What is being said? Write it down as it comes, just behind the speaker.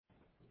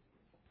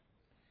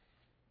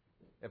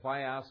If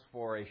I asked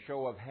for a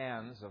show of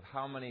hands of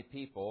how many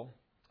people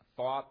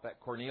thought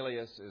that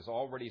Cornelius is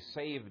already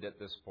saved at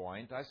this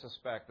point, I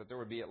suspect that there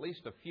would be at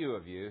least a few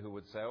of you who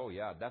would say, oh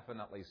yeah,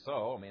 definitely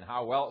so. I mean,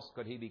 how else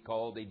could he be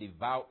called a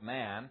devout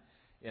man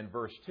in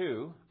verse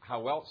 2?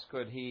 How else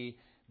could he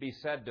be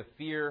said to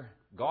fear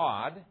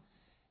God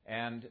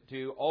and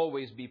to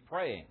always be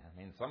praying? I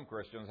mean, some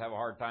Christians have a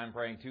hard time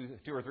praying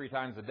two or three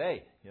times a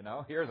day. You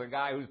know, here's a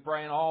guy who's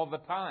praying all the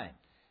time.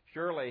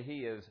 Surely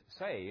he is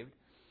saved.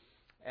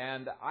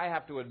 And I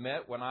have to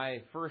admit, when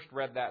I first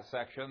read that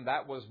section,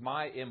 that was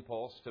my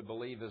impulse to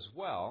believe as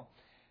well.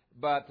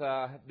 But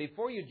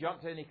before you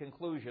jump to any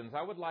conclusions,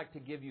 I would like to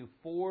give you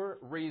 4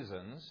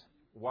 reasons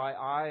why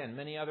I and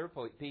many other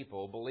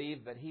people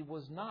believe that he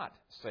was not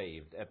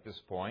saved at this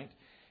point.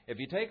 If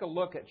you take a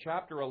look at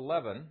chapter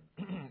 11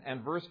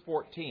 and verse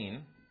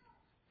 14,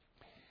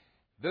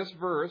 this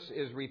verse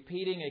is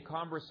repeating a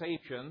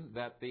conversation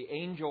that the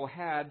angel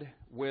had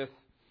with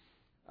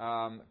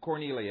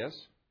Cornelius.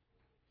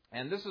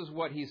 And this is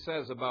what he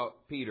says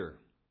about Peter.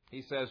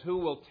 He says, who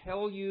will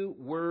tell you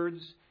words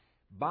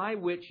by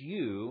which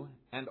you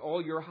and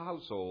all your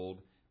household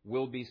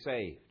will be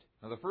saved.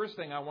 Now, the first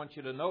thing I want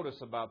you to notice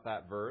about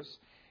that verse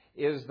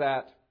is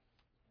that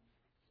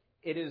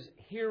it is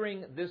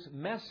hearing this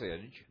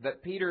message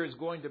that Peter is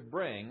going to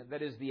bring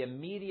that is the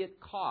immediate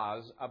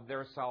cause of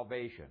their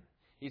salvation.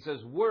 He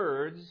says,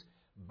 words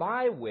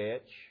by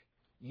which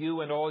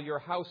you and all your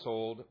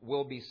household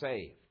will be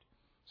saved.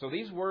 So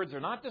these words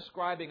are not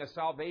describing a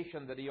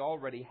salvation that he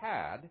already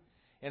had.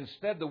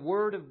 Instead, the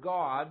Word of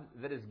God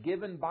that is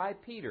given by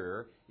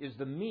Peter is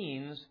the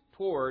means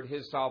toward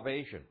his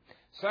salvation.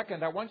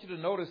 Second, I want you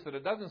to notice that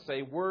it doesn't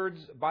say words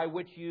by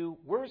which you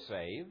were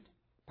saved,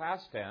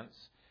 past tense,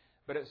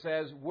 but it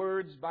says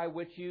words by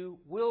which you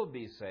will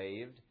be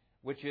saved,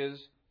 which is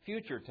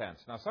future tense.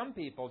 Now, some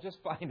people just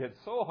find it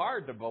so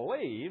hard to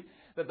believe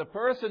that the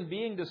person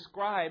being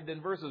described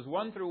in verses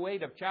 1 through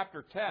 8 of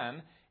chapter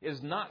 10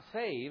 is not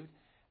saved,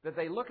 that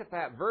they look at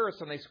that verse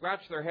and they scratch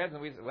their heads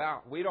and we say,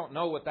 well, we don't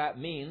know what that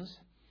means,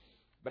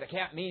 but it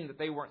can't mean that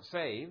they weren't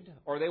saved.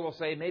 Or they will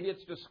say, maybe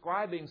it's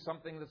describing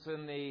something that's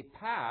in the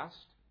past,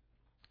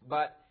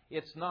 but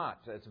it's not.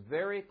 It's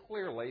very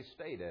clearly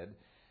stated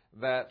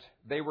that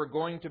they were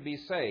going to be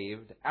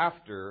saved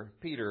after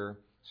Peter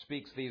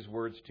speaks these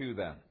words to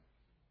them.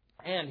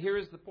 And here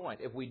is the point.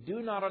 If we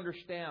do not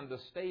understand the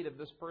state of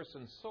this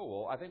person's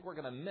soul, I think we're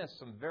going to miss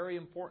some very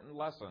important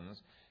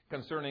lessons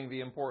concerning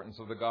the importance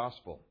of the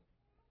gospel.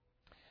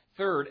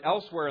 Third,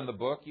 elsewhere in the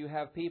book, you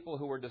have people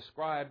who are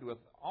described with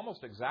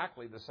almost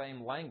exactly the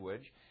same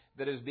language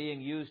that is being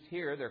used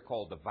here. They're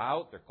called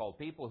devout. They're called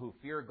people who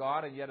fear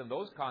God. And yet in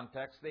those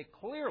contexts, they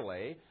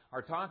clearly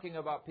are talking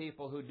about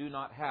people who do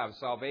not have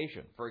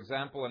salvation. For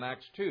example, in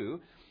Acts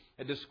 2,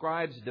 it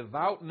describes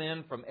devout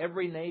men from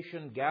every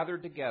nation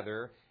gathered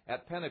together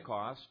at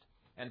Pentecost.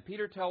 And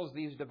Peter tells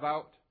these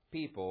devout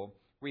people,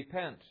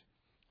 repent.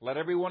 Let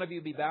every one of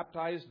you be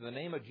baptized in the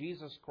name of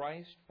Jesus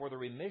Christ for the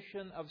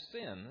remission of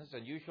sins,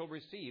 and you shall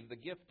receive the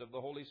gift of the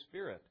Holy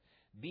Spirit.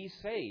 Be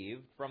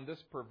saved from this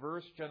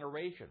perverse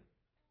generation.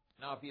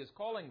 Now, if he is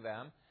calling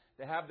them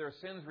to have their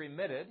sins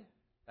remitted,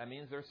 that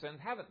means their sins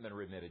haven't been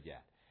remitted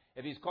yet.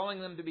 If he's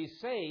calling them to be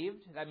saved,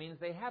 that means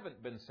they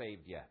haven't been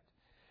saved yet.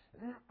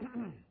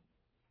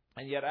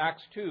 And yet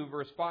Acts 2,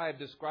 verse 5,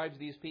 describes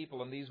these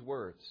people in these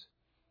words,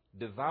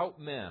 devout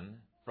men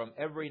from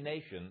every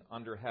nation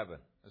under heaven.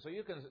 So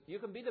you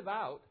can be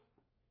devout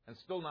and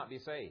still not be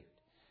saved.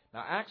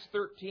 Now, Acts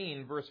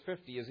 13, verse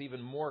 50 is even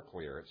more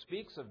clear. It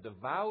speaks of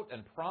devout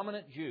and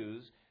prominent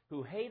Jews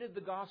who hated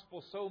the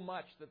gospel so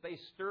much that they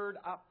stirred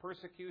up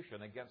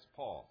persecution against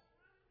Paul.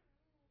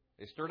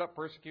 They stirred up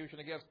persecution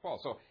against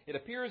Paul. So it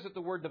appears that the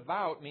word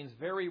devout means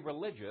very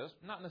religious,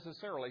 not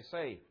necessarily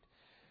saved.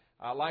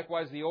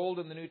 Likewise, the Old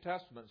and the New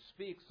Testament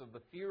speaks of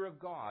the fear of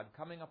God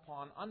coming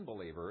upon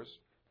unbelievers,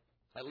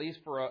 at least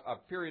for a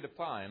period of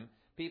time,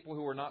 people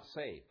who were not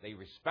saved. They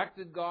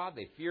respected God,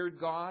 they feared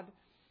God,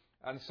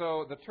 and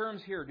so the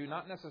terms here do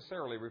not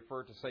necessarily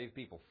refer to saved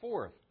people.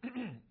 Fourth,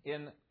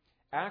 in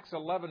Acts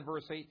 11,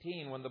 verse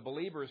 18, when the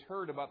believers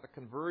heard about the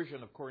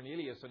conversion of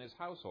Cornelius and his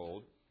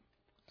household,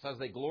 it says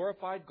they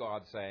glorified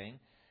God, saying,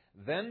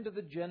 then to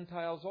the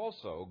Gentiles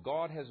also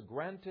God has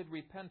granted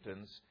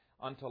repentance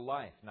unto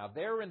life. Now,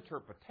 their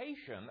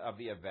interpretation of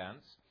the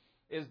events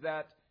is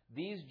that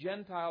these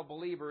Gentile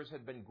believers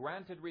had been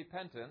granted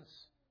repentance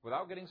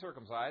without getting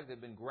circumcised.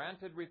 They'd been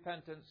granted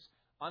repentance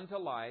unto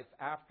life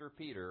after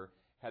Peter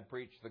had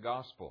preached the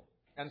gospel.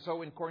 And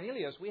so in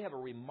Cornelius, we have a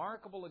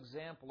remarkable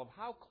example of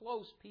how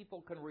close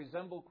people can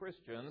resemble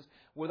Christians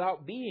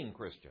without being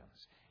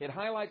Christians. It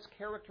highlights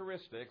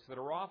characteristics that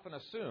are often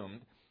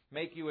assumed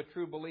make you a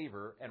true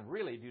believer and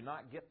really do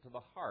not get to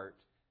the heart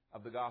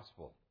of the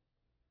gospel.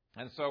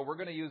 And so we're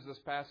going to use this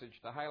passage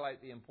to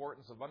highlight the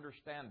importance of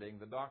understanding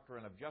the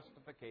doctrine of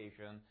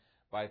justification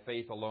by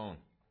faith alone.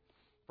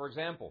 For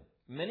example,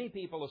 many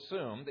people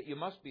assume that you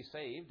must be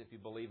saved if you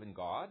believe in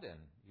God and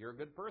you're a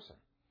good person.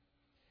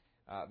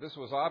 This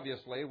was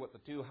obviously what the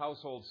two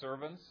household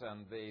servants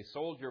and the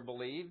soldier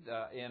believed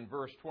in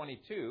verse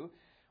 22.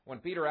 When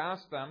Peter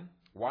asked them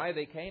why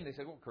they came, they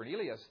said, well,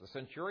 Cornelius, the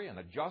centurion,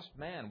 a just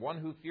man, one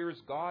who fears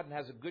God and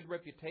has a good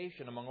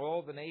reputation among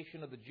all the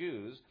nation of the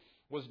Jews,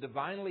 was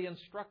divinely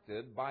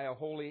instructed by a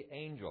holy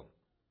angel.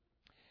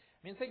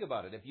 I mean, think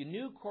about it. If you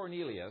knew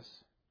Cornelius,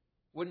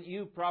 wouldn't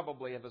you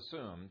probably have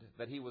assumed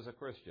that he was a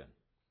Christian?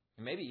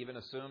 And maybe even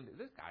assumed,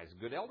 this guy's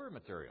good elder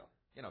material.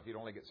 You know, if you'd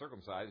only get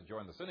circumcised,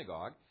 join the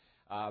synagogue.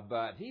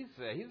 But he's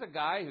a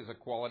guy who's a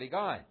quality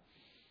guy.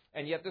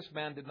 And yet this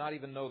man did not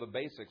even know the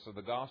basics of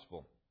the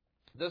gospel.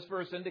 This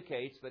verse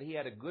indicates that he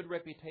had a good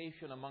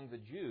reputation among the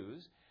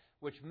Jews,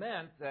 which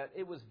meant that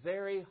it was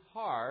very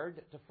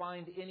hard to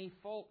find any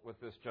fault with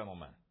this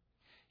gentleman.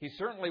 He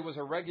certainly was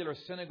a regular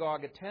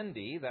synagogue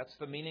attendee. That's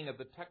the meaning of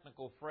the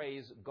technical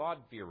phrase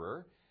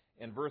God-fearer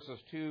in verses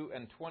 2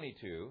 and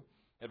 22.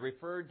 It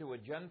referred to a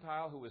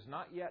Gentile who was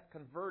not yet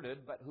converted,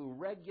 but who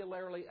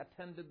regularly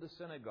attended the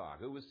synagogue,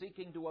 who was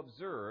seeking to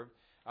observe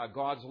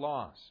God's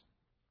laws.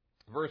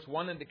 Verse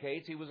 1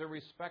 indicates he was a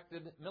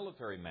respected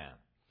military man.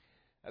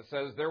 It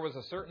says, there was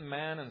a certain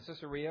man in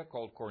Caesarea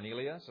called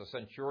Cornelius, a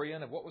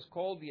centurion of what was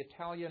called the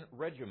Italian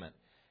regiment.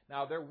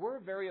 Now, there were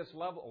various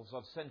levels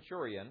of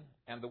centurion,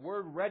 and the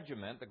word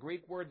regiment, the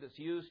Greek word that's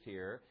used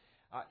here,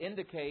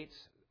 indicates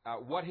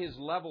what his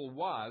level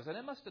was, and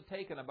it must have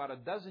taken about a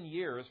dozen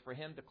years for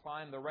him to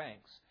climb the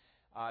ranks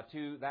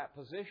to that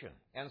position.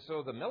 And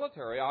so the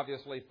military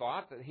obviously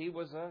thought that he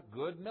was a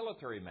good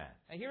military man.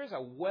 And here's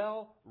a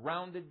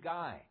well-rounded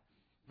guy.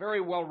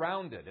 Very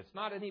well-rounded. It's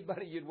not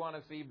anybody you'd want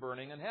to see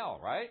burning in hell,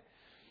 right?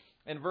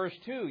 In verse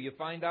 2, you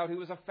find out he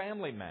was a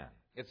family man.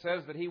 It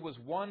says that he was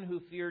one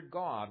who feared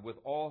God with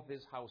all of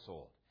his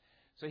household.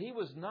 So he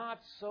was not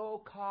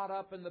so caught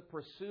up in the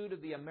pursuit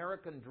of the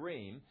American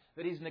dream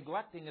that he's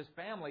neglecting his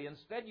family.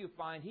 Instead, you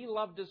find he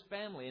loved his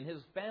family and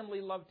his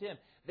family loved him.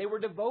 They were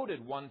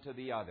devoted one to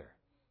the other.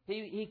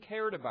 He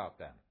cared about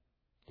them.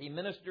 He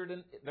ministered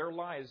in their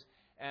lives.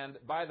 And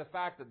by the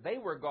fact that they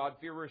were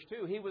God-fearers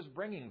too, he was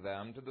bringing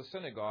them to the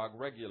synagogue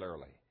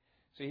regularly.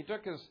 So he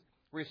took his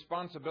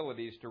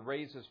responsibilities to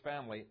raise his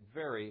family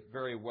very,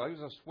 very well. He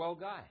was a swell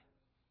guy,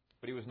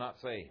 but he was not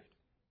saved.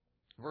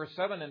 Verse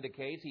 7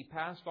 indicates he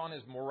passed on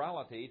his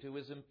morality to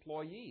his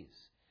employees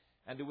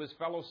and to his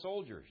fellow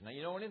soldiers. Now,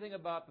 you know anything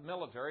about the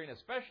military, and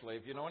especially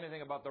if you know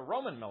anything about the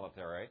Roman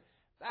military,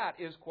 that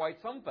is quite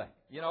something.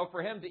 You know,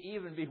 for him to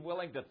even be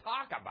willing to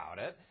talk about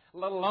it,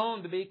 let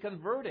alone to be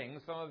converting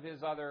some of his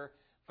other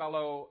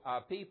fellow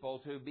people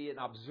to be an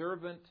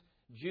observant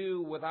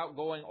Jew without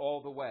going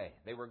all the way.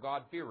 They were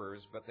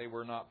God-fearers, but they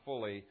were not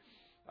fully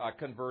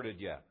converted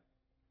yet.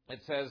 It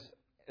says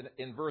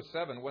in verse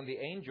 7, when the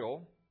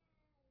angel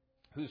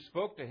who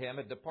spoke to him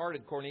had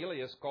departed,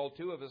 Cornelius called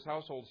two of his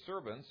household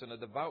servants and a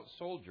devout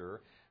soldier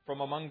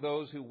from among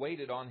those who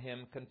waited on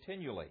him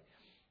continually.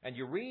 And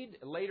you read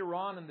later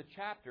on in the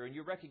chapter and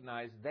you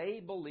recognize they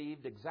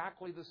believed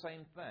exactly the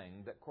same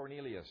thing that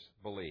Cornelius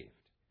believed.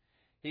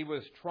 He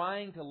was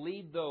trying to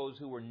lead those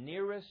who were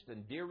nearest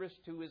and dearest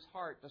to his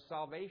heart to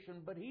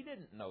salvation, but he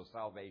didn't know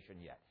salvation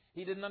yet.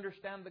 He didn't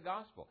understand the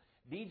gospel.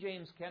 D.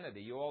 James Kennedy,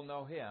 you all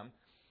know him,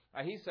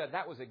 he said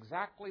that was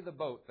exactly the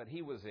boat that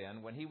he was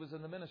in when he was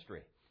in the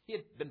ministry. He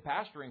had been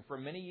pastoring for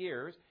many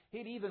years.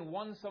 He'd even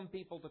won some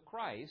people to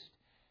Christ,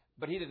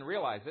 but he didn't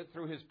realize it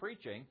through his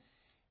preaching.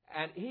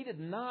 And he did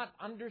not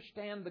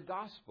understand the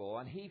gospel,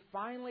 and he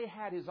finally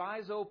had his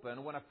eyes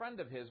open when a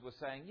friend of his was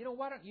saying, you know,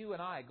 why don't you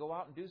and I go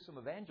out and do some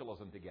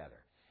evangelism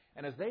together?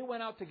 And as they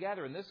went out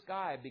together and this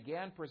guy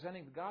began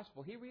presenting the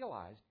gospel, he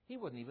realized he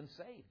wasn't even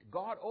saved.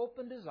 God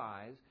opened his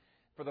eyes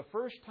for the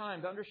first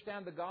time to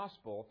understand the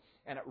gospel,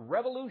 and it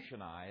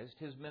revolutionized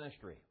his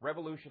ministry,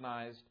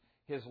 revolutionized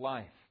his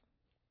life.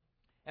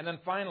 And then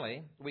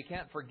finally, we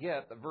can't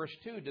forget that verse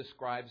 2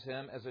 describes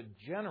him as a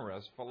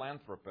generous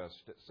philanthropist.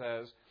 It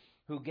says,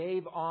 who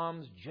gave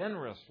alms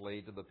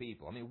generously to the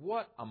people. I mean,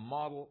 what a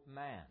model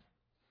man.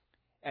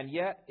 And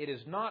yet, it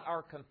is not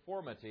our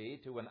conformity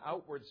to an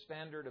outward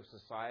standard of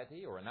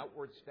society or an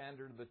outward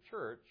standard of the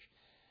church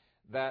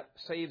that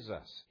saves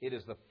us. It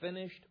is the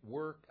finished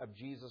work of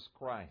Jesus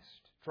Christ,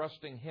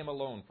 trusting Him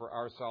alone for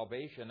our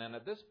salvation. And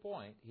at this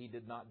point, He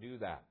did not do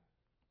that.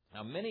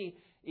 Now, many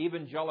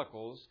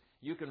evangelicals,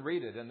 you can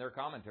read it in their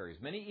commentaries,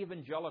 many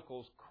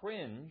evangelicals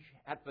cringe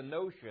at the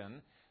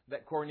notion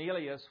that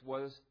Cornelius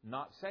was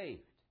not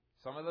saved.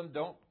 Some of them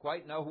don't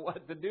quite know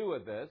what to do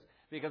with this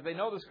because they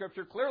know the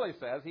Scripture clearly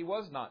says he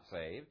was not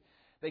saved.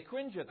 They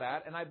cringe at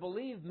that, and I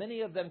believe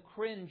many of them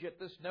cringe at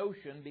this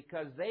notion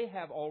because they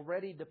have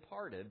already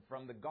departed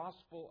from the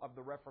gospel of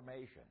the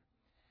Reformation.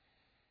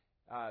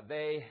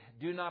 They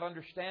do not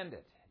understand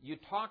it. You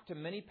talk to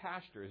many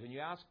pastors and you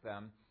ask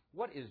them,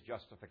 what is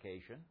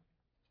justification?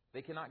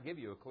 They cannot give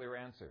you a clear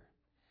answer.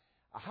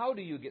 How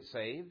do you get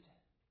saved?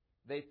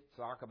 They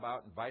talk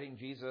about inviting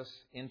Jesus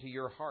into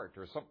your heart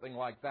or something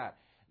like that.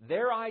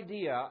 Their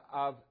idea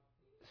of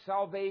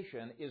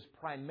salvation is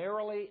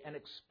primarily an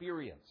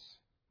experience.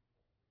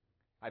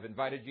 I've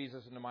invited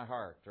Jesus into my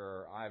heart,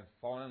 or I've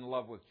fallen in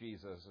love with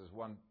Jesus, as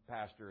one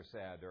pastor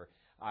said, or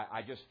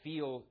I just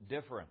feel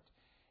different.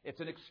 It's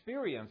an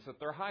experience that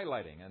they're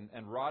highlighting,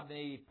 and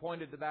Rodney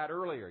pointed to that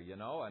earlier,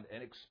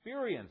 and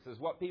experience is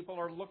what people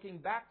are looking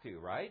back to,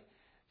 right?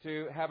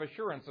 To have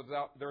assurance of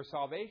their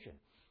salvation.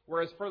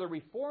 Whereas for the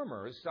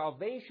Reformers,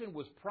 salvation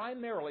was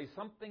primarily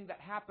something that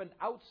happened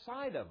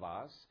outside of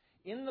us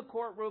in the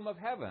courtroom of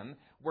heaven,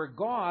 where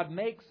God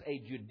makes a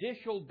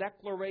judicial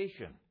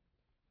declaration.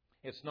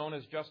 It's known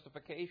as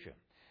justification.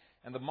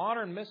 And the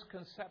modern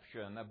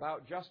misconception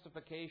about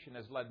justification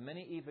has led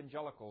many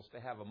evangelicals to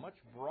have a much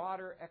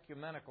broader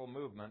ecumenical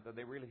movement than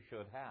they really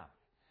should have.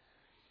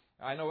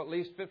 I know at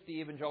least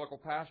 50 evangelical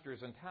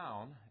pastors in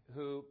town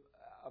who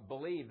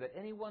believe that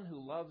anyone who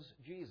loves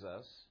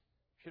Jesus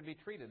should be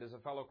treated as a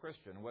fellow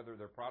Christian, whether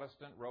they're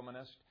Protestant,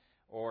 Romanist,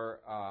 or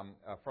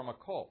from a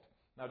cult.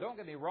 Now, don't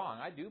get me wrong.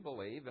 I do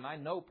believe, and I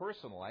know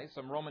personally,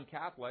 some Roman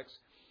Catholics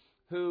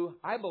who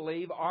I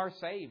believe are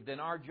saved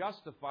and are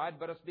justified,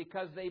 but it's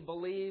because they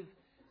believe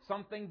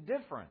something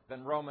different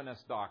than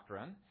Romanist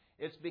doctrine.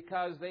 It's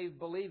because they've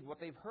believed what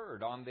they've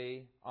heard on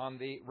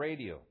the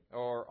radio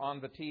or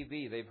on the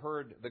TV. They've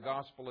heard the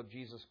gospel of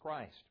Jesus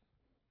Christ.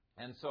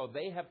 And so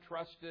they have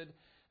trusted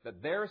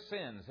that their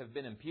sins have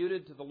been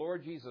imputed to the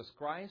Lord Jesus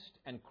Christ,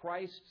 and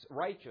Christ's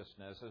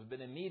righteousness has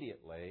been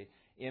immediately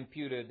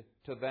imputed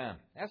to them.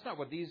 That's not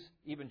what these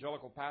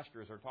evangelical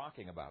pastors are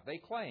talking about. They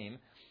claim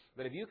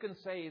that if you can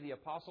say the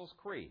Apostles'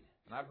 Creed,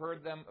 and I've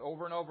heard them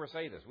over and over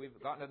say this, we've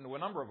gotten into a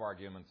number of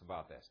arguments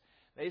about this.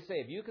 They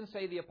say if you can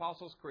say the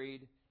Apostles'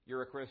 Creed,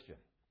 you're a Christian.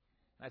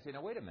 And I say,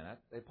 now wait a minute,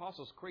 the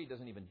Apostles' Creed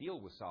doesn't even deal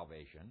with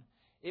salvation.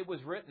 It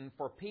was written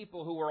for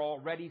people who are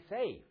already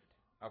saved.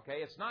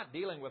 Okay, it's not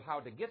dealing with how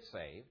to get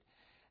saved.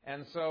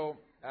 And so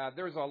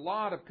there's a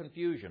lot of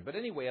confusion. But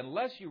anyway,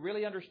 unless you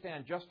really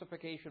understand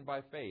justification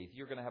by faith,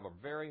 you're going to have a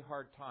very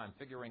hard time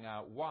figuring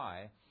out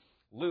why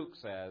Luke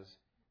says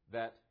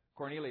that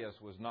Cornelius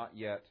was not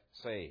yet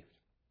saved.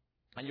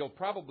 And you'll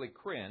probably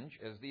cringe,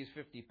 as these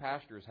 50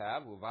 pastors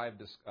have, who I've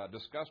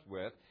discussed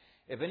with,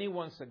 if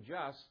anyone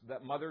suggests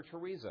that Mother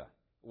Teresa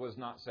was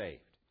not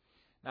saved.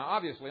 Now,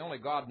 obviously, only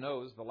God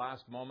knows the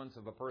last moments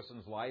of a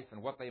person's life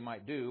and what they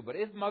might do. But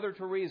if Mother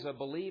Teresa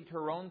believed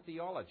her own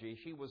theology,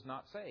 she was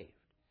not saved.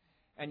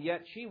 And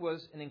yet she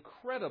was an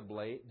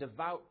incredibly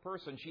devout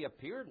person. She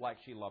appeared like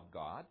she loved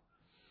God.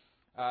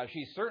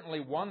 She certainly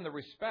won the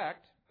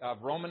respect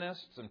of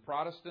Romanists and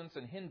Protestants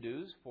and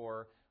Hindus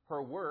for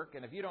her work.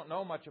 And if you don't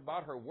know much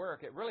about her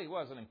work, it really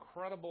was an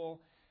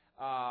incredible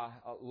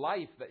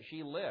life that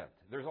she lived.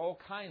 There's all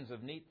kinds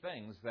of neat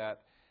things that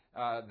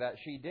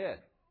she did.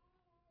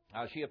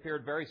 She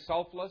appeared very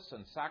selfless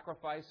and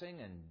sacrificing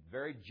and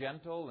very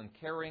gentle and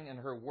caring in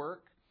her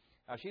work.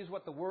 She's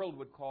what the world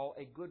would call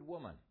a good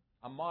woman,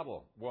 a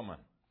model woman.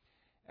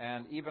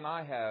 And even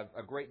I have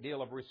a great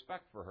deal of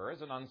respect for her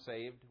as an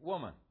unsaved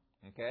woman.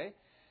 Okay?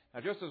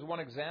 Now, just as one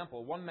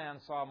example, one man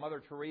saw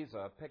Mother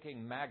Teresa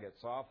picking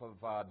maggots off of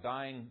a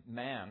dying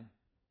man,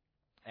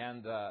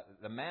 and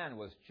the man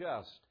was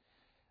just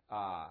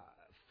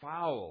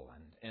foul,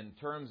 and in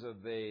terms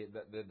of the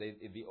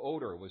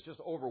odor was just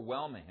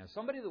overwhelming. And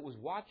somebody that was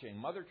watching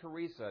Mother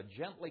Teresa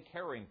gently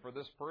caring for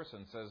this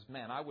person says,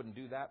 "Man, I wouldn't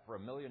do that for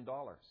 $1 million."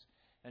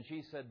 And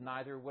she said,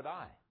 "Neither would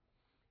I."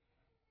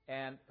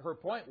 And her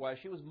point was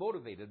she was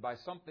motivated by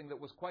something that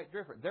was quite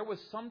different. There was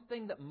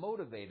something that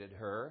motivated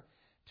her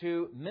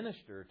to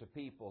minister to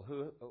people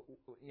who,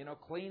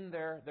 clean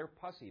their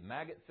pussy,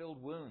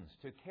 maggot-filled wounds,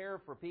 to care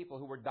for people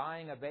who were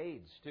dying of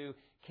AIDS, to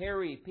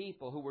carry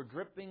people who were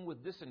dripping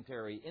with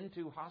dysentery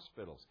into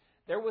hospitals.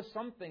 There was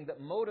something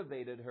that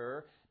motivated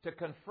her to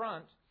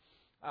confront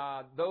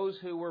those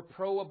who were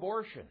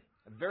pro-abortion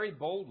very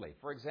boldly.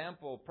 For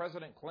example,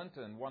 President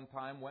Clinton one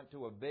time went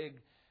to a big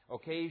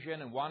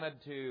occasion and wanted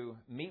to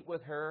meet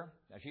with her.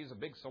 Now, she's a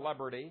big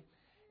celebrity.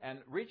 And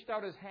reached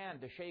out his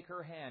hand to shake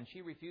her hand.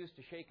 She refused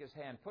to shake his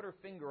hand, put her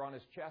finger on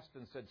his chest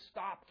and said,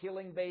 "Stop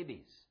killing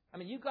babies." I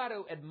mean, you've got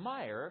to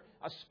admire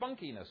a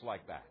spunkiness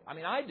like that. I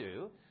mean, I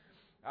do.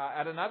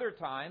 At another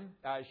time,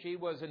 she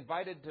was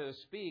invited to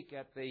speak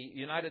at the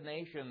United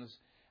Nations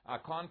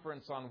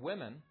Conference on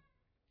Women,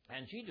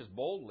 and she just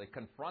boldly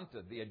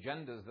confronted the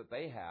agendas that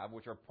they have,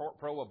 which are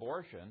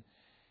pro-abortion,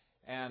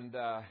 and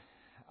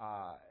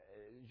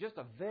just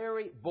a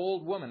very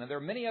bold woman. And there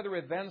are many other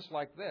events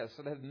like this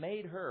that have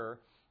made her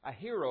a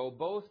hero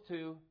both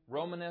to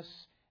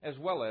Romanists as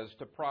well as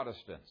to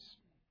Protestants.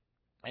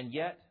 And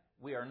yet,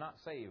 we are not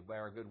saved by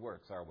our good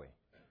works, are we?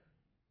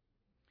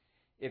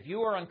 If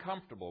you are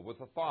uncomfortable with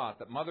the thought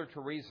that Mother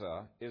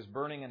Teresa is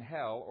burning in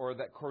hell or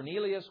that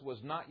Cornelius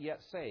was not yet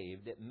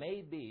saved, it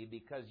may be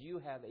because you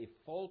have a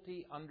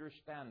faulty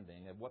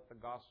understanding of what the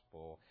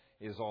gospel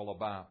is all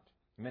about.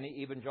 Many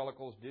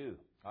evangelicals do.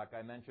 Like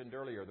I mentioned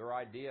earlier, their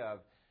idea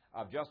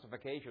of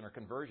justification or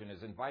conversion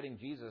is inviting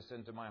Jesus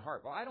into my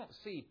heart. Well, I don't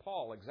see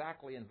Paul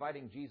exactly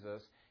inviting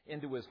Jesus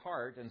into his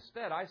heart.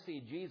 Instead, I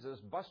see Jesus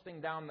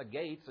busting down the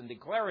gates and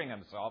declaring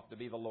himself to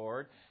be the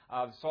Lord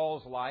of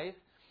Saul's life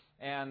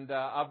and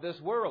of this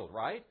world,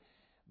 right?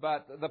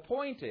 But the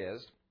point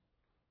is,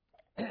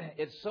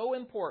 it's so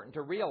important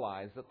to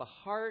realize that the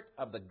heart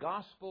of the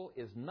gospel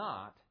is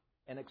not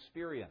an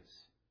experience.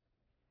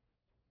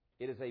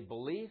 It is a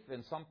belief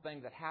in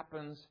something that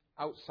happens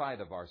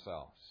outside of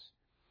ourselves.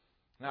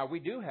 Now, we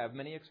do have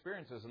many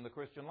experiences in the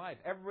Christian life.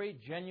 Every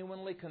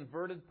genuinely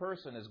converted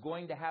person is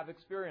going to have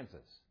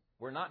experiences.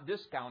 We're not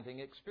discounting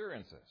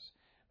experiences.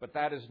 But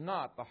that is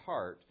not the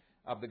heart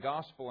of the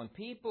gospel. And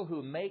people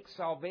who make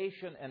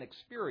salvation an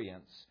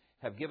experience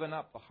have given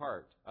up the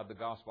heart of the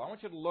gospel. I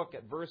want you to look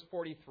at verse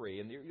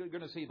 43, and you're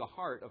going to see the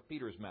heart of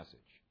Peter's message.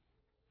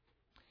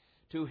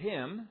 To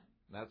him,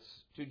 that's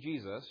to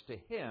Jesus, to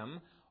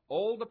him,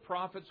 all the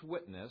prophets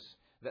witness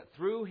that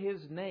through his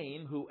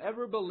name,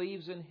 whoever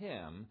believes in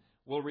him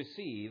will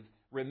receive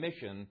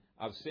remission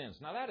of sins.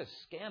 Now that is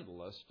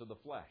scandalous to the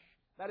flesh.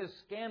 That is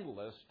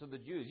scandalous to the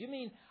Jews. You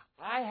mean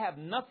I have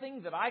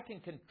nothing that I can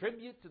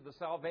contribute to the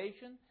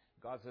salvation?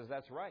 God says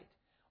that's right.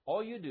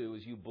 All you do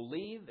is you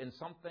believe in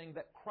something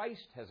that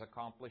Christ has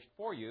accomplished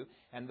for you.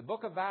 And the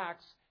book of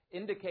Acts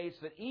indicates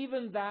that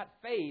even that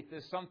faith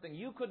is something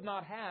you could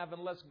not have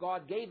unless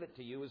God gave it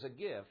to you as a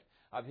gift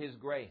of His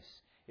grace.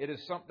 It is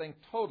something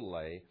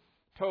totally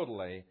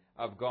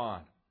of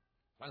God.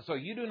 And so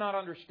you do not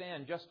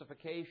understand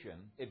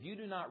justification if you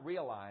do not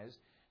realize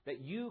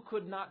that you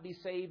could not be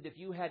saved if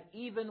you had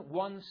even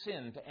one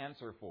sin to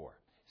answer for.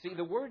 See,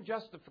 the word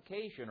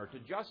justification, or to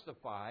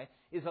justify,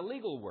 is a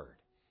legal word.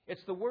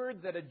 It's the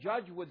word that a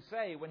judge would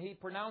say when he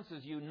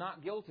pronounces you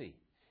not guilty.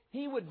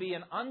 He would be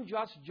an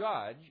unjust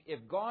judge if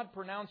God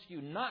pronounced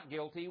you not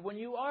guilty when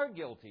you are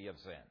guilty of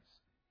sins.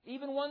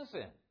 Even one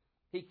sin.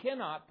 He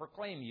cannot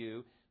proclaim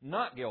you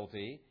not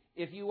guilty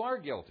if you are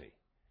guilty.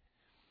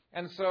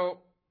 And so,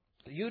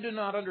 you do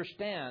not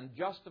understand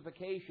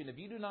justification if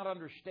you do not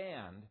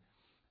understand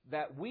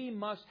that we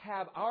must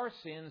have our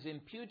sins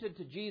imputed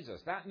to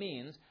Jesus. That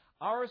means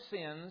our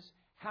sins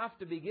have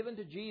to be given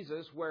to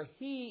Jesus where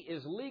He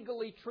is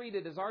legally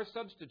treated as our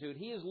substitute.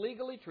 He is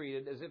legally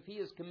treated as if He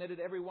has committed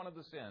every one of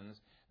the sins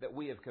that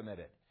we have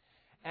committed.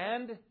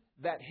 And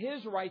that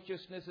His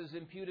righteousness is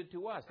imputed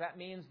to us. That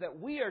means that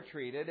we are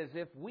treated as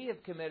if we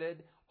have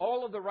committed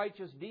all of the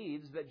righteous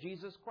deeds that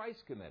Jesus Christ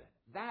committed.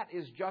 That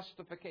is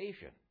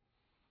justification.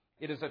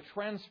 It is a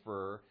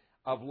transfer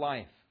of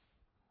life.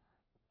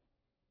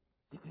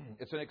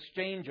 It's an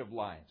exchange of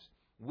lives.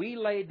 We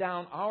lay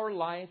down our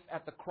life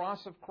at the cross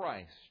of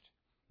Christ,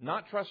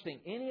 not trusting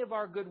any of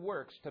our good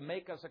works to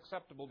make us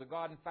acceptable to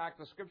God. In fact,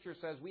 the Scripture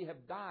says we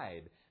have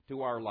died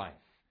to our life.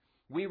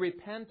 We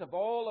repent of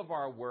all of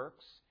our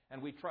works,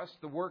 and we trust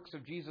the works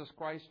of Jesus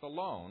Christ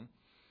alone,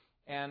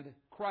 and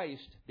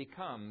Christ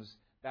becomes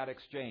that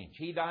exchange.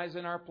 He dies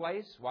in our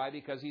place. Why?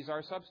 Because He's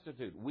our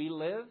substitute. We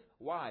live.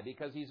 Why?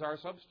 Because He's our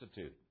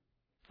substitute.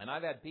 And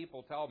I've had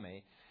people tell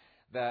me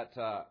that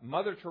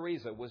Mother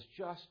Teresa was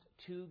just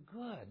too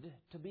good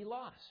to be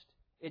lost.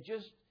 It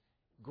just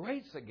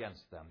grates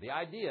against them, the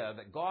idea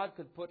that God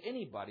could put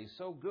anybody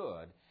so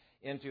good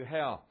into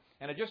hell.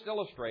 And it just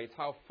illustrates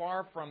how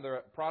far from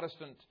the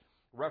Protestant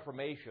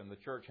Reformation the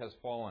church has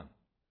fallen.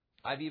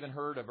 I've even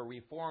heard of a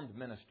Reformed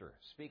minister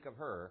speak of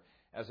her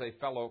as a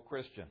fellow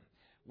Christian.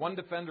 One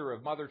defender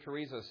of Mother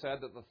Teresa said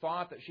that the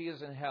thought that she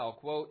is in hell,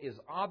 quote, is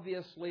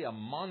obviously a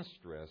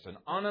monstrous and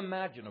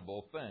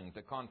unimaginable thing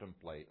to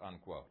contemplate,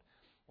 unquote.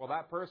 Well,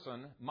 that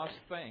person must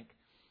think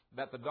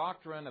that the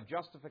doctrine of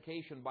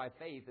justification by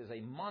faith is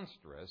a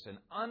monstrous and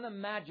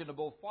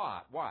unimaginable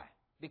thought. Why?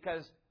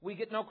 Because we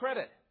get no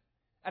credit.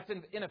 That's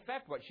in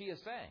effect what she is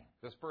saying,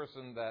 this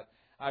person that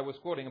I was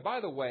quoting. And by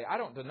the way, I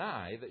don't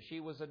deny that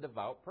she was a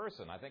devout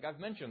person. I think I've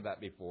mentioned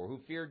that before, who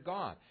feared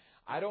God.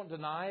 I don't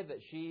deny that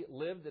she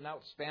lived an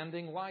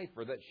outstanding life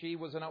or that she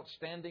was an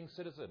outstanding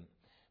citizen.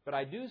 But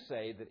I do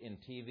say that in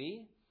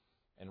TV,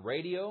 in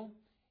radio,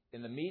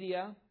 in the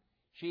media,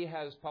 she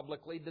has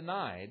publicly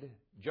denied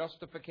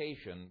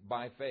justification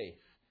by faith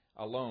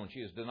alone.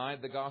 She has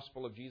denied the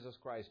gospel of Jesus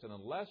Christ. And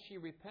unless she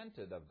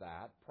repented of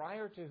that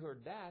prior to her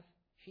death,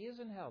 she is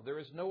in hell. There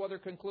is no other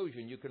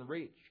conclusion you can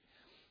reach.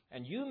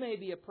 And you may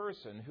be a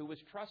person who is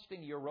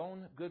trusting your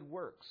own good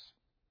works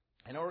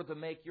in order to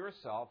make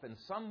yourself in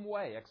some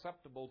way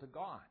acceptable to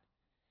God.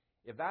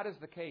 If that is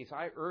the case,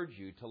 I urge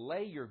you to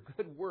lay your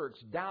good works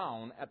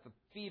down at the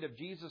feet of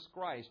Jesus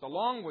Christ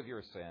along with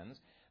your sins,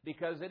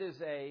 because it is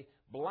a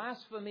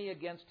blasphemy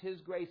against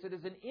His grace. It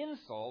is an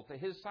insult to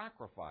His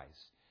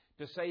sacrifice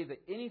to say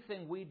that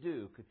anything we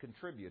do could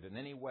contribute in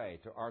any way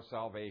to our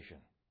salvation.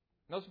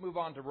 Let's move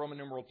on to Roman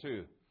numeral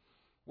 2.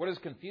 What is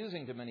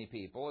confusing to many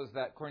people is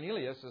that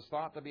Cornelius is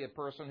thought to be a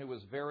person who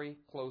was very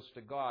close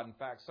to God. In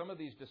fact, some of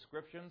these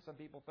descriptions, some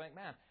people think,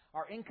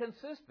 are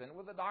inconsistent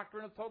with the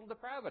doctrine of total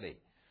depravity.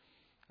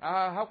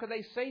 How could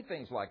they say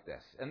things like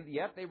this? And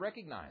yet they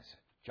recognize it.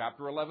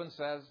 Chapter 11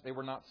 says they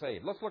were not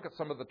saved. Let's look at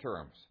some of the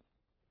terms.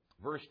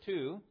 Verse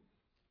 2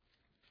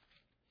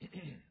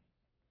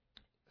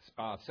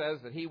 says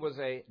that he was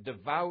a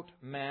devout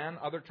man.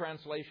 Other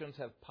translations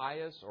have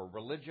pious or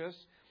religious.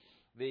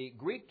 The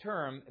Greek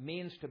term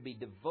means to be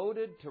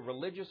devoted to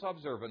religious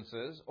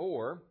observances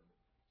or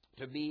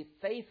to be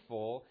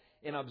faithful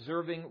in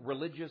observing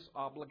religious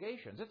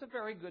obligations. It's a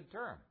very good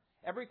term.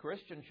 Every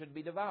Christian should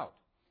be devout.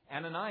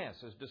 Ananias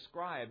is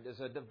described as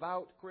a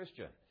devout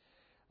Christian.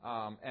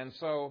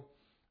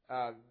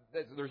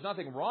 There's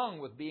nothing wrong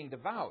with being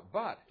devout,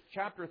 but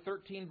chapter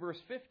 13, verse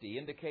 50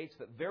 indicates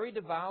that very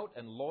devout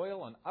and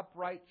loyal and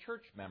upright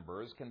church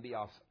members can be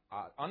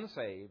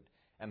unsaved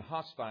and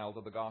hostile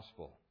to the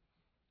gospel.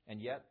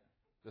 And yet,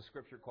 the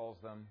Scripture calls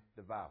them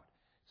devout.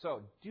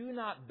 So, do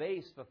not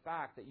base the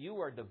fact that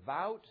you are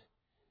devout,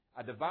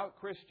 a devout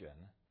Christian,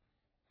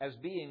 as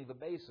being the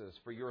basis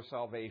for your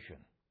salvation.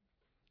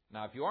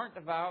 Now, if you aren't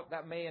devout,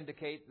 that may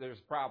indicate there's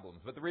problems.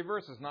 But the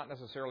reverse is not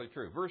necessarily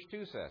true. Verse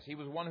 2 says, he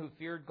was one who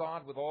feared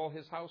God with all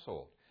his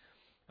household.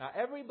 Now,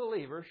 every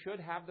believer should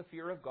have the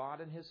fear of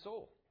God in his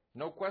soul.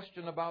 No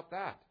question about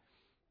that.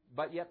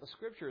 But yet the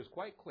Scripture is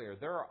quite clear.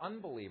 There are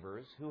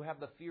unbelievers who have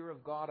the fear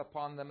of God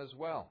upon them as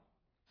well.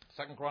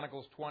 2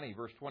 Chronicles 20,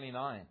 verse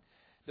 29,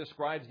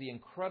 describes the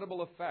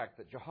incredible effect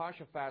that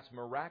Jehoshaphat's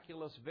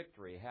miraculous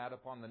victory had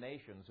upon the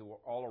nations who were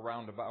all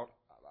around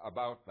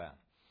about them.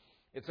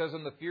 It says,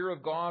 and the fear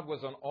of God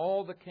was on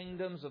all the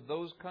kingdoms of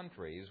those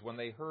countries when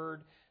they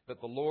heard that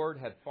the Lord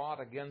had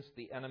fought against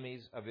the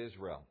enemies of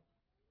Israel.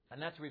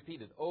 And that's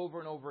repeated over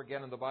and over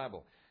again in the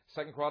Bible.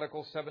 2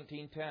 Chronicles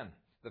 17:10,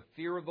 the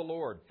fear of the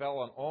Lord fell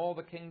on all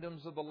the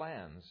kingdoms of the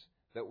lands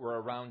that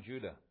were around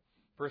Judah.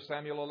 1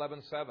 Samuel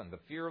 11:7, the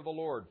fear of the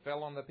Lord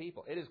fell on the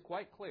people. It is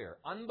quite clear.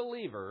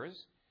 Unbelievers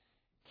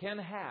can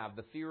have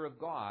the fear of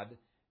God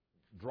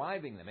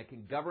driving them. It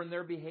can govern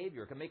their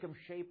behavior. It can make them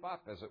shape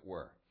up, as it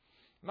were.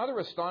 Another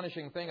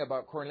astonishing thing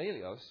about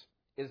Cornelius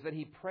is that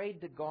he prayed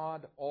to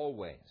God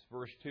always.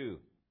 Verse 2.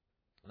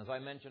 And as I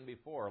mentioned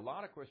before, a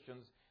lot of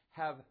Christians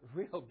have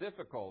real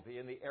difficulty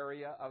in the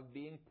area of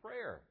being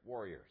prayer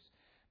warriors,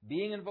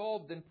 being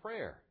involved in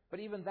prayer.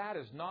 But even that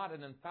is not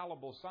an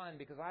infallible sign,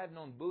 because I have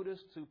known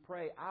Buddhists who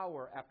pray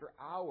hour after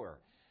hour,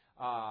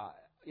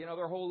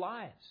 their whole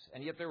lives.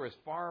 And yet they're as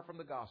far from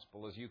the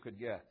gospel as you could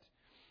get.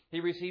 He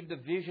received a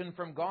vision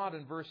from God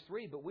in verse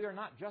 3, but we are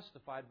not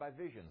justified by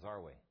visions,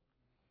 are we?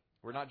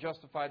 We're not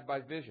justified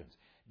by visions.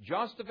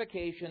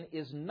 Justification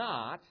is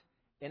not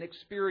an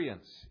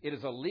experience. It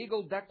is a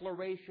legal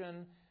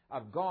declaration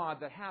of God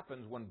that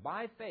happens when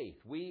by faith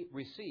we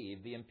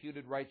receive the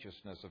imputed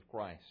righteousness of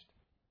Christ.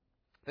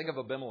 Think of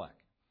Abimelech.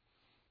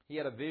 He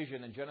had a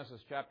vision in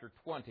Genesis chapter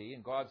 20,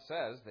 and God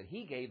says that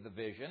he gave the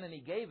vision, and he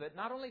gave it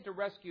not only to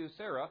rescue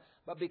Sarah,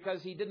 but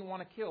because he didn't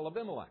want to kill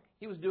Abimelech.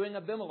 He was doing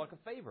Abimelech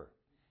a favor.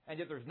 And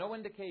yet there's no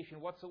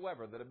indication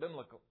whatsoever that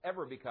Abimelech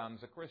ever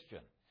becomes a Christian.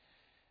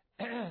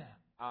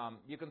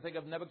 You can think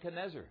of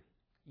Nebuchadnezzar.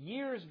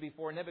 Years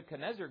before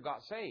Nebuchadnezzar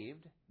got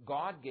saved,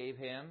 God gave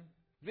him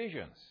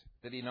visions.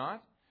 Did he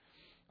not?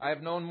 I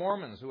have known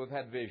Mormons who have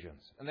had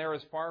visions, and they're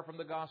as far from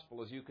the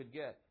gospel as you could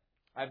get.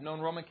 I've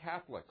known Roman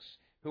Catholics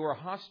who are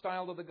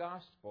hostile to the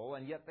gospel,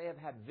 and yet they have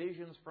had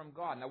visions from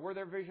God. Now, were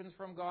there visions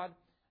from God?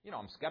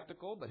 I'm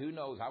skeptical, but who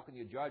knows? How can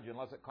you judge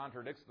unless it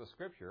contradicts the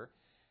Scripture?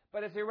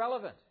 But it's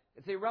irrelevant.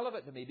 It's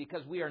irrelevant to me,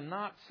 because we are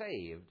not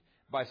saved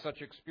by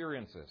such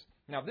experiences.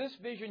 Now, this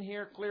vision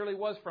here clearly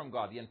was from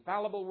God. The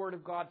infallible Word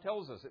of God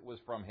tells us it was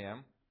from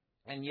Him.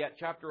 And yet,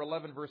 chapter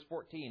 11, verse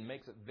 14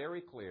 makes it very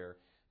clear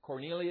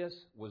Cornelius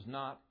was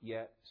not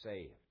yet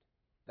saved.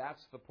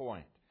 That's the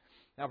point.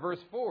 Now, verse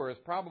 4 is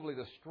probably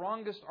the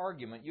strongest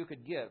argument you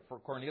could get for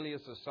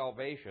Cornelius'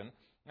 salvation,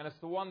 and it's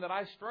the one that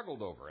I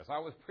struggled over. As I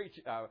was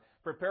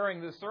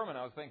preparing this sermon,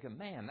 I was thinking,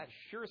 man, that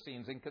sure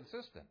seems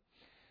inconsistent.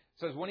 It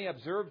says, when he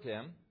observed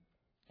him,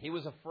 he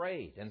was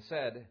afraid and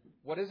said,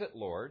 what is it,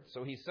 Lord?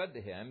 So he said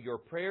to him, your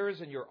prayers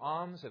and your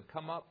alms have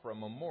come up for a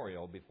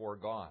memorial before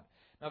God.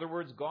 In other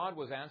words, God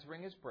was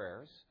answering his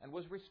prayers and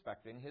was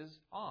respecting his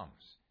alms.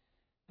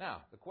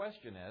 Now, the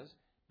question is,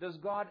 does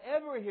God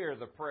ever hear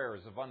the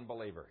prayers of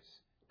unbelievers?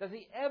 Does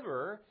he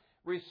ever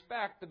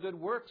respect the good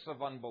works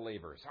of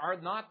unbelievers? Are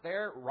not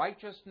their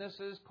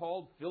righteousnesses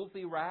called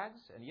filthy rags?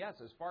 And yes,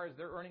 as far as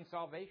they're earning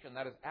salvation,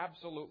 that is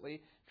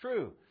absolutely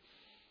true.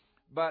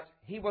 But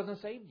he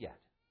wasn't saved yet.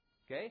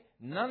 Okay?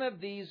 None of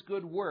these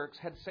good works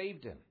had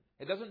saved him.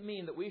 It doesn't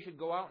mean that we should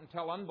go out and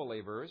tell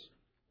unbelievers,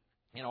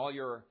 all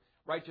your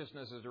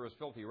righteousnesses are as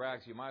filthy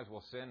rags, you might as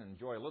well sin and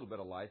enjoy a little bit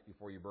of life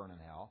before you burn in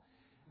hell.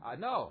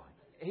 No.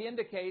 He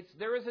indicates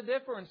there is a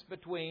difference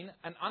between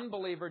an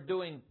unbeliever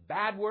doing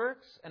bad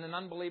works and an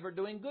unbeliever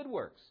doing good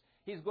works.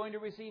 He's going to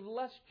receive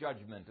less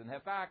judgment. And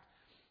in fact,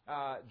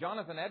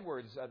 Jonathan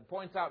Edwards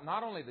points out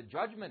not only the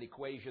judgment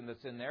equation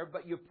that's in there,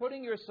 but you're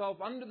putting yourself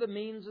under the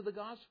means of the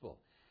gospel.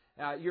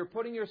 You're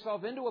putting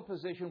yourself into a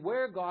position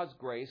where God's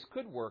grace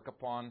could work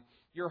upon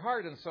your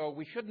heart. And so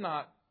we should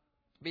not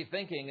be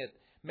thinking it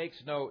makes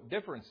no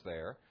difference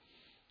there.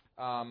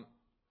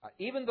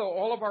 Even though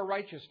all of our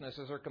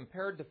righteousnesses are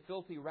compared to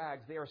filthy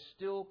rags, they are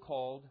still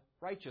called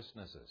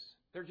righteousnesses.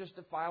 They're just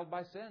defiled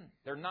by sin.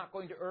 They're not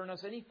going to earn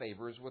us any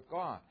favors with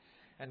God.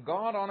 And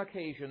God, on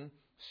occasion,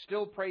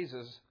 still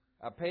praises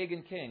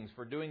pagan kings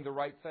for doing the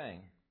right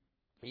thing,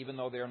 even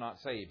though they are not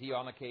saved. He,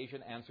 on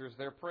occasion, answers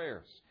their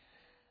prayers.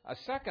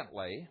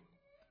 Secondly,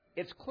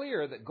 it's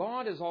clear that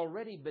God has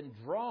already been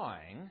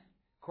drawing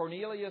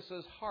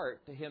Cornelius'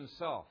 heart to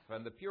himself.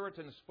 And the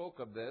Puritans spoke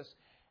of this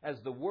as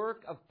the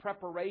work of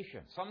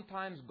preparation.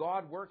 Sometimes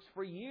God works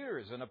for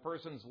years in a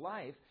person's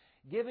life,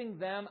 giving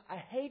them a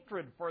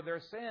hatred for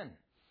their sin,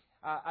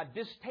 a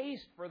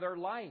distaste for their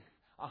life,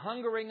 a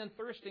hungering and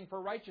thirsting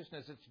for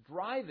righteousness. It's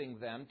driving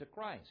them to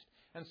Christ.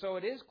 And so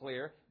it is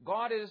clear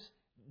God is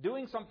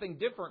doing something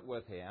different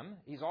with him.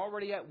 He's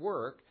already at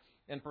work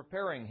in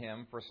preparing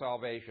him for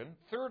salvation.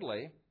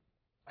 Thirdly,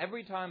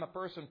 every time a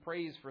person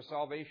prays for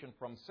salvation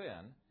from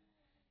sin,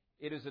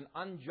 it is an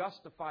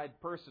unjustified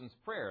person's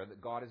prayer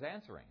that God is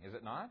answering, is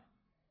it not?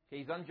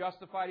 He's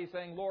unjustified. He's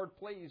saying, Lord,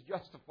 please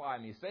justify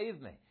me,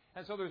 save me.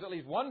 And so there's at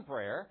least one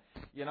prayer,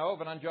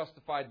 of an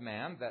unjustified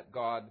man that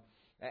God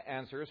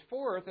answers.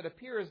 Fourth, it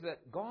appears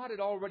that God had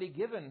already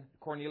given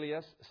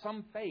Cornelius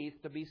some faith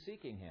to be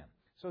seeking him.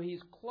 So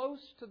he's close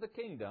to the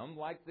kingdom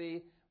like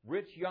the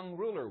rich young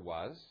ruler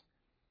was,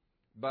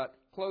 but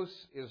close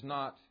is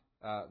not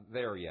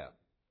there yet.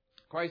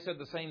 Christ said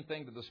the same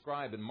thing to the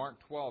scribe in Mark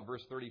 12,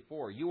 verse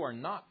 34. You are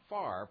not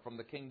far from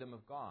the kingdom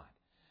of God,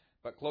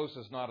 but close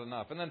is not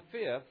enough. And then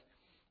fifth,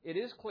 it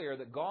is clear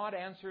that God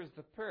answers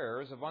the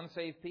prayers of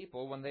unsaved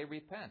people when they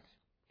repent.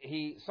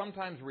 He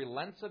sometimes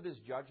relents of his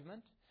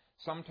judgment.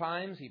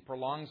 Sometimes he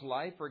prolongs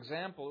life. For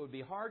example, it would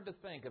be hard to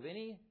think of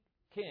any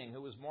king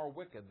who was more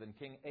wicked than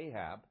King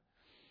Ahab.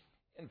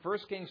 In 1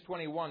 Kings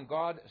 21,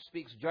 God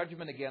speaks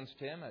judgment against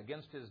him,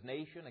 against his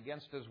nation,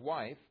 against his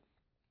wife.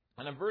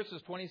 And in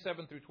verses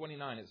 27 through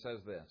 29, it says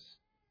this.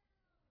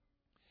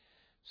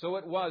 So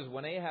it was,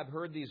 when Ahab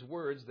heard these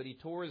words, that he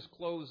tore his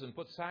clothes and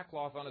put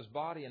sackcloth on his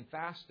body and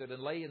fasted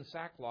and lay in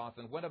sackcloth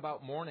and went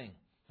about mourning.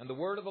 And the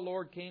word of the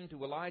Lord came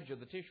to Elijah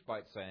the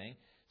Tishbite, saying,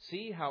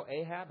 See how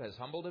Ahab has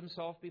humbled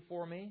himself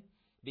before me?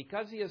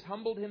 Because he has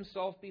humbled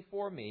himself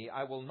before me,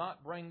 I will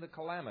not bring the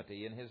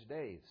calamity in his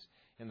days.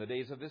 In the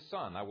days of his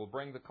son, I will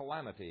bring the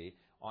calamity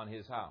on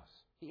his house.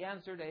 He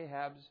answered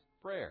Ahab's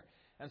prayer.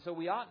 And so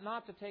we ought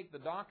not to take the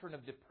doctrine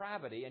of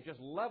depravity and just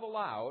level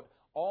out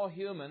all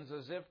humans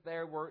as if they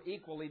were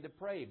equally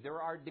depraved.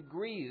 There are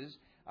degrees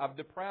of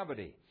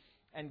depravity.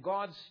 And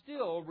God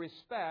still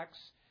respects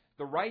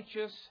the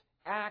righteous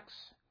acts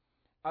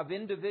of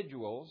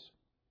individuals,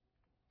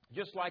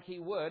 just like he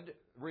would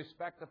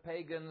respect the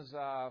pagans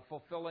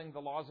fulfilling the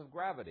laws of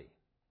gravity.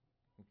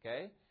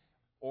 Okay?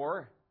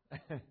 Or,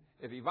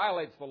 if he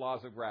violates the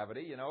laws of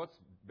gravity, it's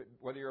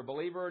whether you're a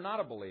believer or not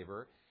a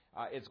believer,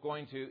 it's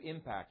going to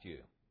impact you.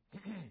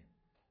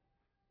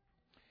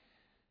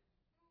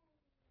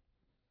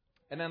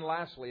 And then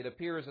lastly, it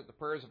appears that the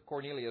prayers of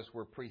Cornelius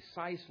were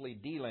precisely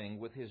dealing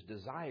with his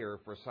desire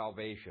for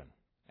salvation.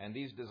 And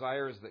these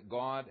desires that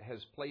God has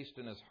placed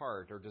in his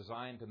heart are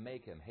designed to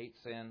make him hate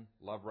sin,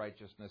 love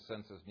righteousness,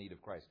 sense his need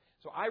of Christ.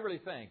 So I really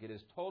think it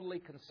is totally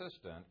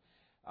consistent,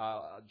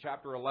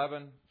 chapter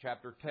 11,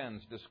 chapter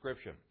 10's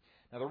description.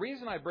 Now the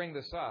reason I bring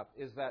this up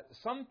is that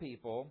some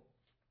people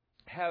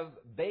have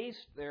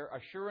based their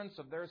assurance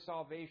of their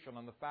salvation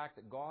on the fact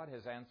that God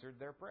has answered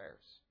their prayers.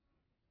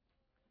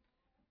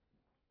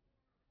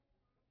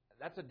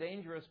 That's a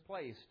dangerous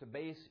place to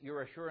base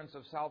your assurance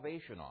of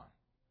salvation on.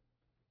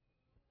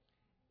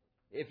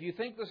 If you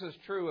think this is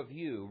true of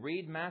you,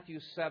 read Matthew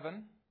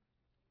 7,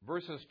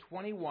 verses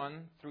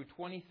 21 through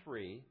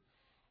 23,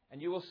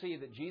 and you will see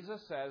that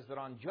Jesus says that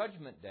on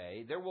Judgment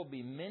Day, there will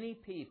be many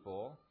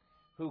people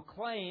who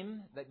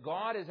claim that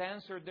God has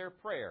answered their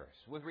prayers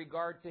with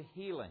regard to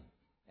healing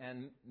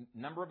and a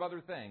number of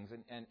other things,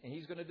 and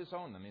He's going to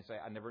disown them and say,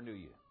 I never knew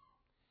you.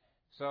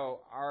 So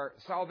our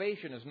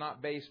salvation is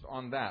not based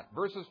on that.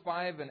 Verses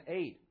 5 and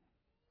 8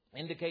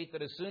 indicate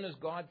that as soon as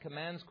God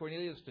commands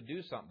Cornelius to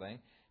do something,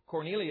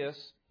 Cornelius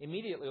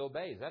immediately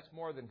obeys. That's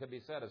more than could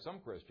be said of some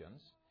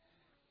Christians.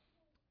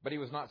 But he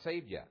was not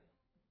saved yet.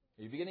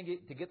 You're beginning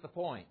to get the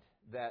point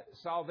that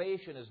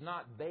salvation is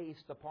not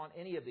based upon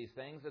any of these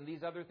things, and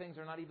these other things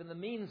are not even the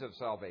means of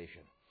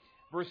salvation.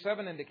 Verse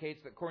 7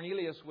 indicates that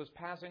Cornelius was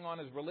passing on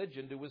his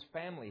religion to his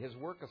family, his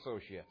work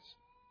associates.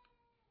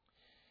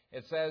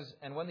 It says,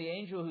 And when the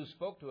angel who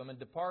spoke to him had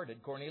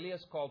departed,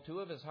 Cornelius called 2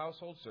 of his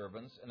household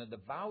servants and a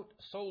devout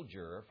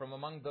soldier from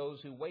among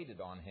those who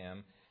waited on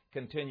him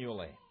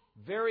continually.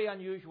 Very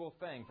unusual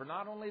thing for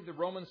not only the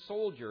Roman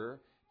soldier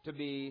to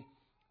be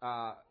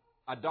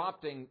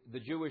adopting the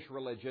Jewish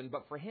religion,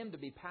 but for him to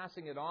be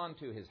passing it on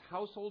to his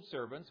household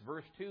servants.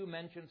 Verse 2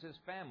 mentions his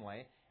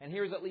family, and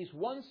here's at least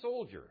one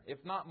soldier,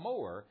 if not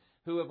more,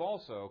 who have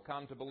also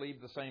come to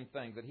believe the same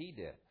thing that he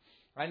did.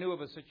 I knew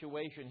of a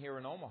situation here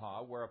in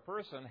Omaha where a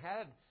person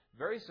had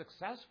very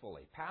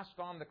successfully passed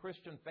on the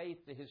Christian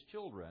faith to his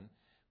children,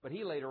 but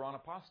he later on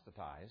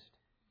apostatized.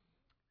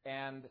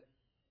 And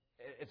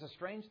it's a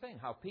strange thing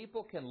how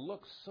people can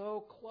look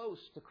so close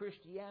to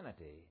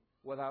Christianity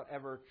without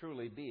ever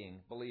truly being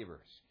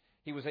believers.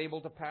 He was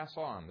able to pass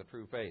on the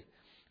true faith.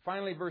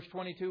 Finally, verse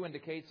 22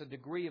 indicates a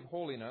degree of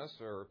holiness,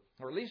 or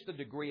at least a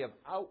degree of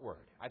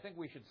outward, I think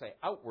we should say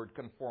outward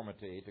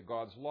conformity to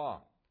God's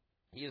law.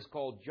 He is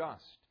called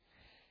just.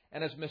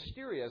 And it's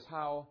mysterious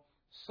how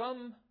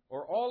some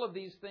or all of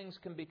these things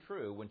can be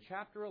true when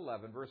chapter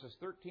 11, verses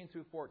 13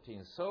 through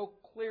 14, so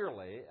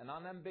clearly and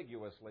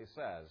unambiguously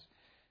says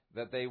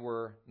that they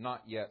were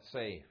not yet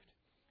saved.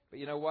 But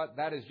you know what?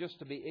 That is just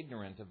to be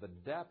ignorant of the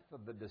depth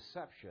of the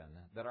deception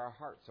that our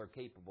hearts are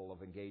capable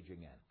of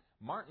engaging in.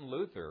 Martin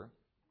Luther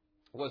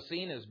was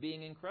seen as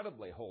being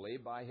incredibly holy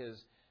by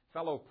his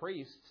fellow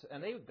priests,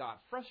 and they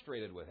got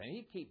frustrated with him.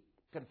 He'd keep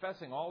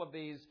confessing all of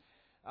these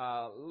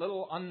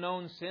little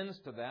unknown sins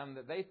to them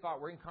that they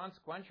thought were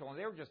inconsequential, and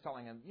they were just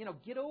telling him,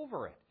 get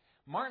over it.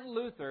 Martin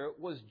Luther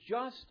was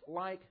just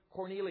like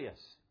Cornelius.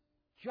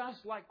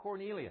 Just like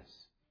Cornelius.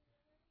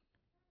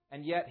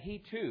 And yet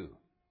he too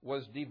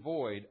was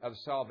devoid of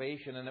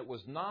salvation, and it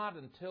was not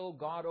until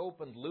God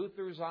opened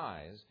Luther's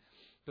eyes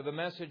to the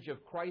message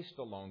of Christ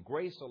alone,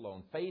 grace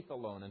alone, faith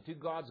alone, and to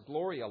God's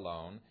glory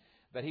alone,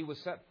 that he was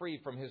set free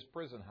from his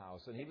prison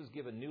house, and he was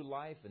given new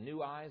life and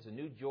new eyes and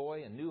new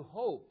joy and new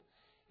hope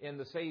in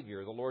the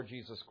Savior, the Lord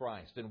Jesus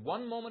Christ. In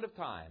one moment of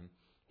time,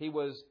 he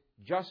was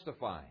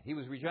justified. He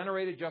was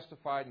regenerated,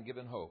 justified, and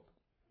given hope.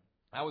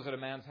 I was at a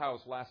man's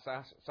house last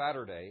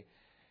Saturday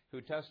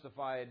who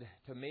testified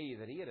to me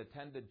that he had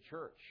attended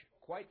church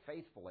quite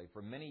faithfully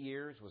for many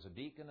years, was a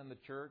deacon in the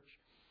church,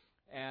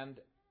 and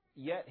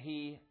yet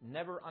he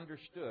never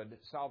understood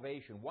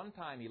salvation. One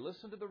time he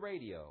listened to the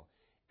radio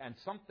and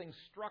something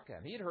struck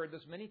him. He had heard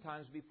this many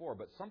times before,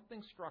 but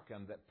something struck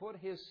him that put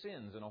his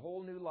sins in a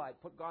whole new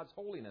light, put God's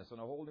holiness in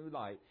a whole new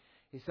light.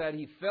 He said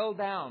he fell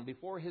down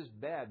before his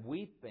bed,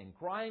 weeping,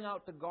 crying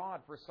out to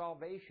God for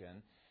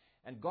salvation.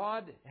 And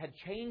God had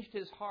changed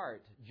his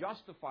heart,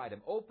 justified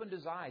him, opened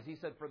his eyes. He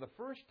said for the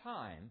first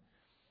time,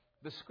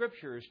 the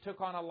Scriptures took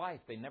on a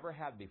life they never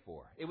had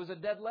before. It was a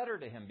dead letter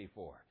to him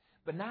before.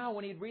 But now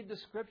when he'd read the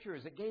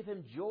Scriptures, it gave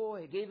him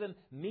joy, it gave him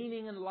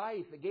meaning in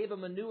life, it gave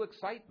him a new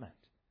excitement.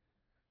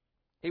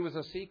 He was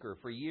a seeker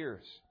for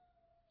years,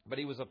 but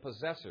he was a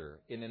possessor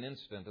in an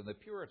instant. And the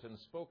Puritans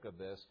spoke of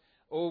this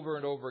over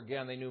and over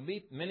again. They knew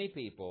many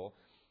people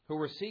who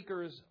were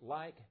seekers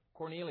like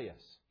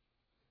Cornelius,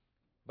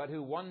 but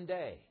who one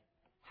day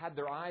had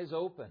their eyes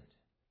opened.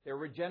 They were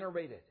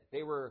regenerated.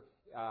 They were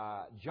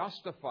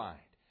justified.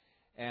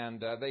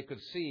 And they could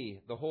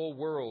see the whole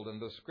world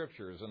and the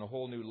Scriptures in a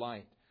whole new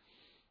light.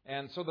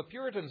 And so the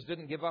Puritans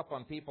didn't give up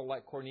on people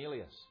like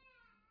Cornelius.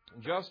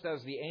 Just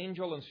as the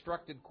angel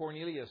instructed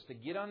Cornelius to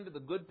get under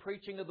the good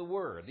preaching of the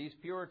Word, these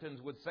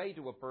Puritans would say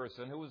to a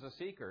person who was a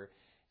seeker,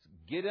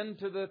 get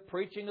into the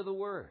preaching of the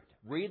Word.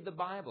 Read the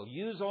Bible.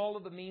 Use all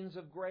of the means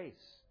of grace.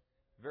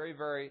 Very,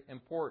 very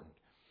important.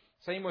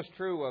 Same was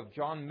true of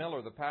John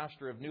Miller, the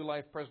pastor of New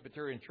Life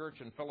Presbyterian Church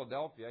in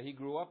Philadelphia. He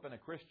grew up in a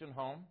Christian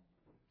home,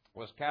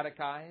 was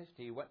catechized,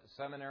 he went to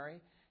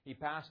seminary, he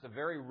passed a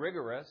very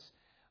rigorous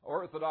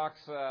Orthodox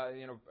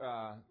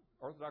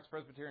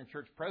Presbyterian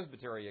Church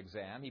presbytery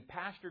exam. He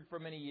pastored for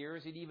many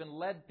years. He'd even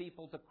led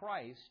people to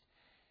Christ,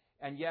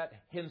 and yet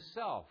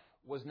himself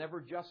was never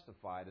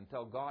justified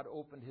until God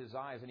opened his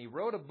eyes. And he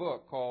wrote a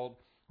book called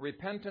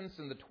Repentance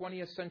in the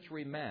 20th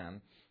Century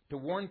Man to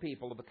warn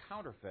people of the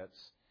counterfeits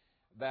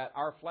that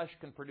our flesh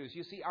can produce.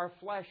 You see, our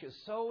flesh is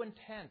so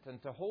intent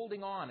into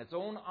holding on its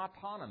own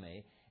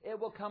autonomy, it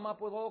will come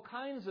up with all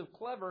kinds of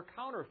clever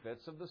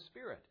counterfeits of the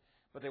Spirit.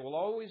 But they will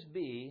always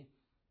be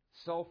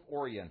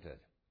self-oriented,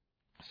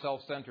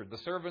 self-centered. The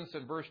servants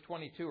in verse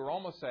 22 are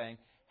almost saying,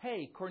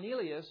 hey,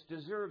 Cornelius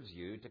deserves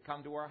you to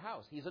come to our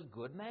house. He's a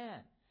good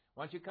man.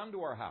 Why don't you come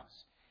to our house?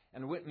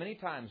 And many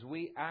times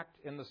we act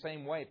in the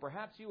same way.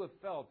 Perhaps you have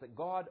felt that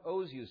God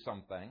owes you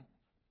something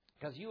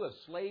because you have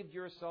slaved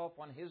yourself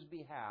on his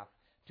behalf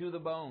to the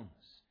bones.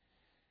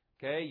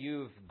 Okay,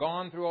 you've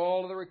gone through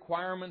all of the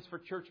requirements for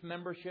church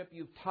membership.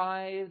 You've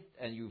tithed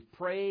and you've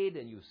prayed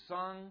and you've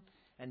sung.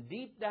 And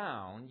deep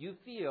down, you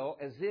feel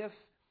as if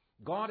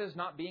God is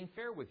not being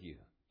fair with you.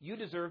 You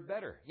deserve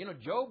better.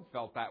 Job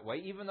felt that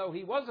way, even though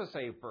he was a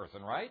saved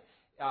person, right?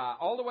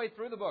 All the way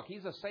through the book,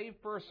 he's a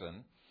saved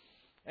person.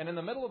 And in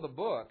the middle of the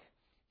book,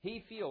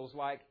 he feels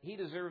like he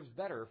deserves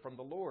better from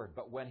the Lord.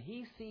 But when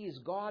he sees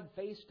God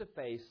face to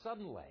face,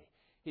 suddenly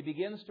he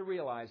begins to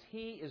realize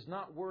he is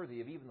not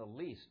worthy of even the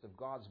least of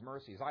God's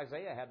mercies.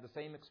 Isaiah had the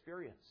same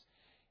experience.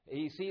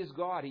 He sees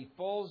God, he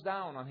falls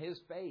down on his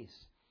face,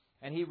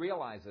 and he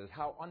realizes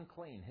how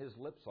unclean his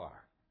lips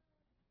are,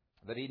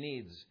 that he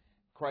needs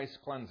Christ's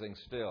cleansing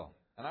still.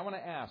 And I want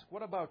to ask,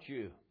 what about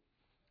you?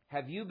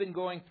 Have you been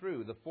going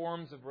through the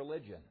forms of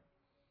religion?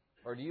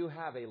 Or do you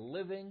have a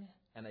living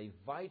and a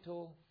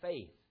vital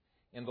faith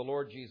in the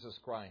Lord Jesus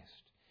Christ?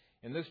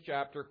 In this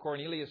chapter,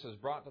 Cornelius is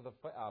brought to the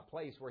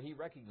place where he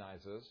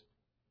recognizes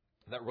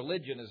that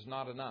religion is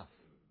not enough.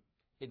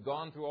 He'd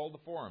gone through all the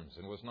forms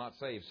and was not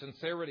saved.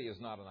 Sincerity is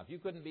not enough. You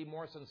couldn't be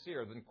more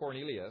sincere than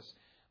Cornelius.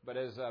 But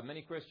as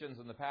many Christians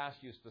in the past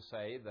used to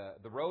say,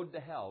 the road to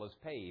hell is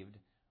paved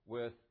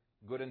with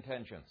good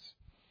intentions.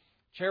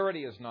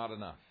 Charity is not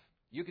enough.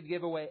 You could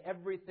give away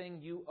everything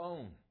you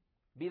own,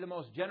 be the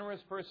most generous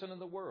person in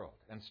the world,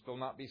 and still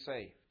not be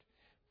saved.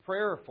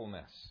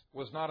 prayerfulness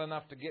was not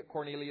enough to get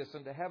Cornelius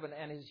into heaven,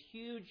 and his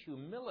huge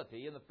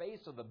humility in the face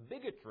of the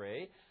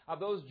bigotry of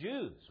those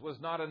Jews was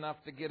not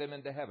enough to get him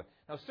into heaven.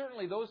 Now,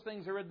 certainly those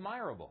things are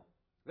admirable.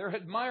 They're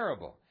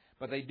admirable,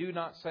 but they do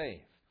not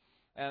save.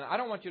 And I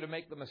don't want you to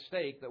make the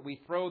mistake that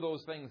we throw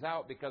those things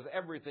out because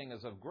everything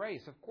is of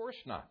grace. Of course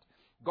not.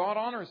 God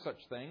honors such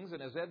things,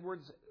 and as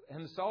Edwards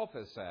himself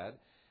has said,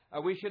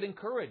 we should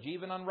encourage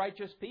even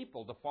unrighteous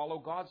people to follow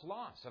God's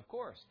laws, of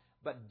course.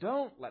 But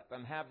don't let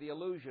them have the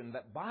illusion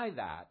that by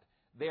that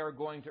they are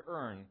going to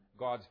earn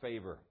God's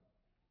favor.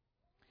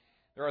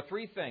 There are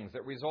three things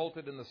that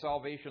resulted in the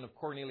salvation of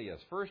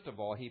Cornelius. First of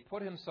all, he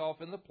put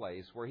himself in the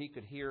place where he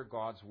could hear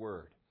God's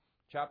word.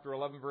 Chapter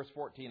 11, verse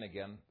 14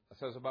 again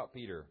says about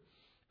Peter,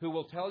 who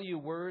will tell you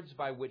words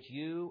by which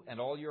you and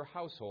all your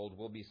household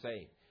will be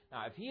saved.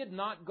 Now, if he had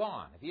not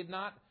gone, if he had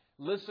not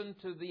listened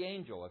to the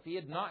angel, if he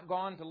had not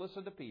gone to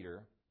listen to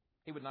Peter,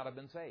 he would not have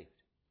been saved.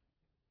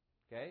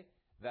 Okay?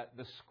 That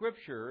the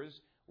Scriptures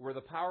were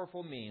the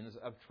powerful means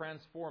of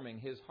transforming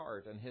his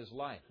heart and his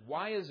life.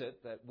 Why is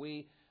it that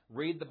we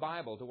read the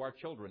Bible to our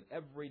children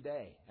every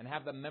day and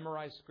have them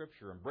memorize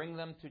Scripture and bring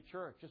them to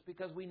church? Just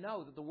because we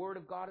know that the Word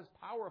of God is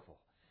powerful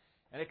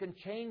and it can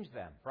change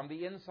them from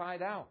the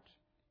inside out.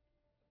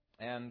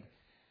 And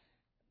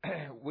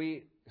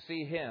we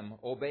see him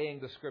obeying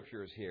the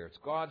Scriptures here. It's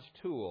God's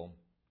tool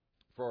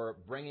for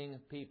bringing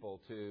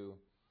people to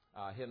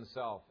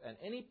himself. And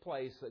any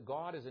place that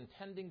God is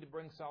intending to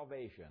bring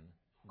salvation,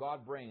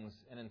 God brings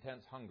an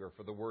intense hunger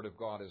for the Word of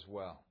God as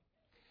well.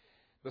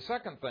 The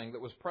second thing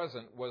that was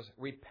present was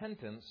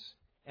repentance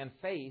and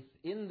faith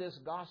in this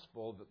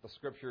gospel that the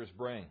Scriptures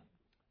bring.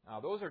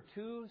 Now, those are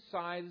two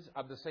sides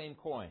of the same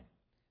coin.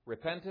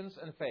 Repentance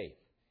and faith.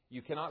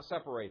 You cannot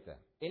separate them.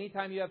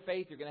 Anytime you have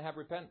faith, you're going to have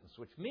repentance,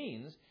 which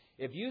means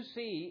if you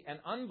see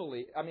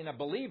a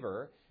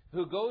believer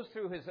who goes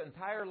through his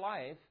entire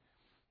life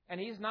and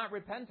he's not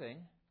repenting,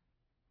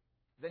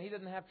 then he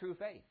doesn't have true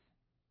faith.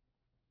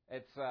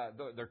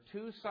 They're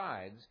two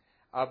sides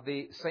of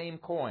the same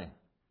coin.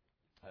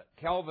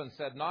 Calvin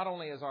said, not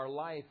only is our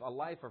life a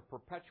life of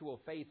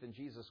perpetual faith in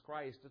Jesus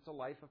Christ, it's a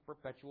life of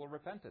perpetual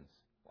repentance.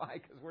 Why?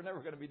 Because we're never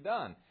going to be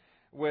done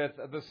with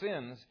the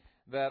sins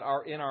that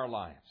are in our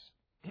lives.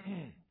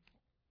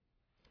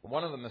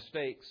 One of the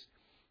mistakes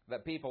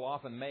that people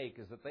often make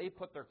is that they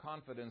put their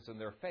confidence in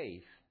their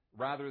faith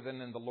rather than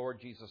in the Lord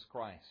Jesus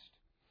Christ.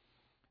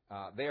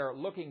 They are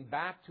looking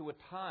back to a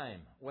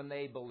time when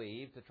they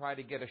believed to try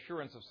to get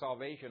assurance of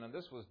salvation, and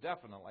this was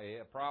definitely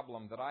a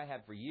problem that I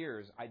had for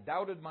years. I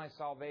doubted my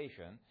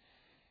salvation,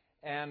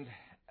 and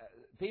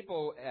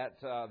people at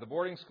the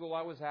boarding school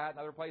I was at and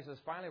other places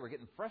finally were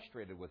getting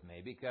frustrated with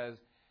me because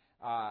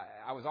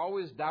I was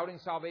always doubting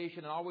salvation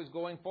and always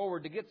going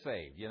forward to get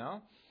saved, you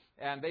know.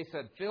 And they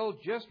said, Phil,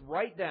 just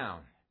write down,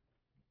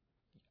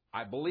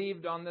 I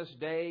believed on this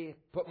day,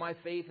 put my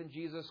faith in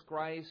Jesus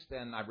Christ,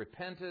 and I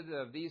repented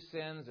of these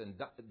sins, and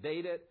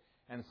date it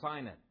and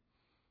sign it.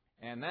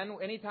 And then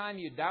anytime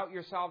you doubt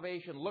your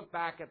salvation, look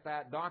back at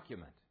that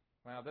document.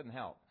 Well, it didn't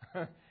help.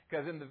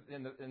 Because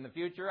in the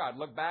future, I'd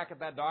look back at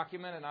that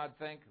document and I'd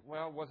think,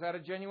 well, was that a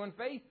genuine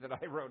faith that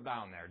I wrote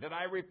down there? Did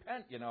I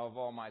repent, of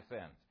all my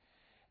sins?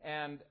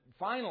 And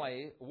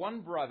finally, one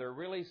brother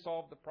really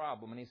solved the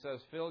problem, and he says,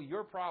 Phil,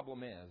 your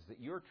problem is that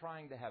you're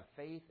trying to have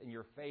faith in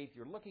your faith.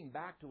 You're looking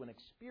back to an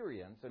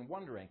experience and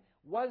wondering,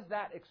 was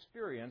that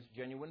experience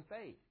genuine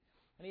faith?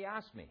 And he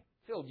asked me,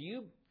 Phil, do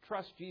you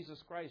trust Jesus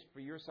Christ for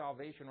your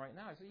salvation right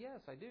now? I said,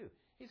 yes, I do.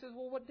 He says,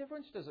 well, what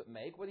difference does it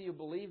make whether you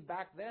believed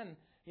back then,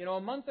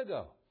 a month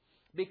ago?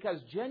 Because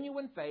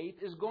genuine faith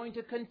is going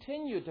to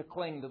continue to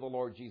cling to the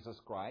Lord Jesus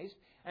Christ,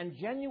 and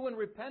genuine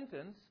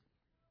repentance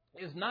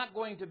is not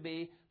going to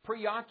be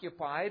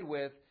preoccupied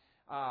with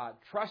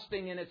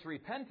trusting in its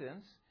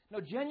repentance. No,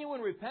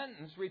 genuine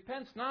repentance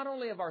repents not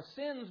only of our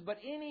sins, but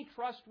any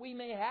trust we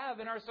may have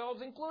in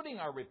ourselves, including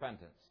our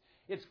repentance.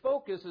 Its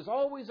focus is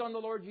always on the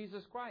Lord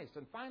Jesus Christ.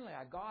 And finally,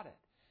 I got it.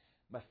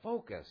 My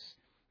focus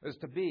is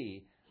to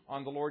be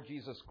on the Lord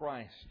Jesus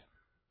Christ.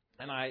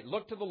 And I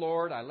looked to the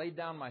Lord, I laid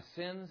down my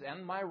sins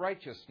and my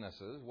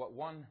righteousnesses, what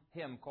one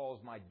hymn calls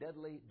my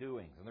deadly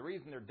doings. And the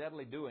reason they're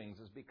deadly doings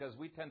is because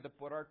we tend to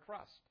put our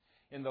trust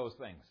in those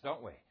things,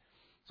 don't we?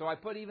 So I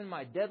put even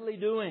my deadly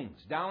doings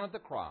down at the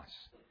cross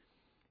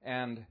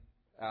and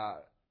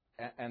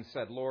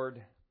said,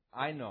 Lord,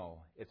 I know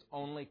it's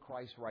only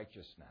Christ's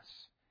righteousness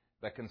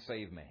that can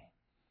save me.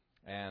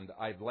 And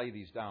I'd lay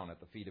these down at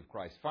the feet of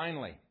Christ.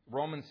 Finally,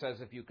 Romans says,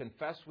 if you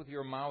confess with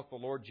your mouth the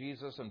Lord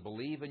Jesus and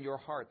believe in your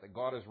heart that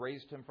God has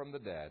raised him from the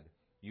dead,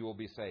 you will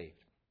be saved.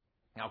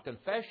 Now,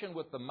 confession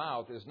with the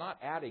mouth is not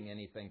adding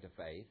anything to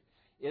faith.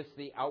 It's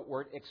the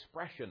outward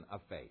expression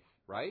of faith,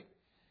 right?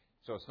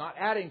 So it's not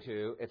adding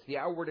to, it's the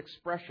outward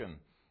expression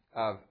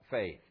of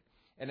faith.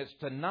 And it's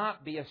to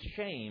not be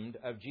ashamed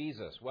of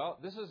Jesus. Well,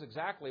 this is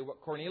exactly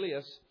what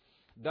Cornelius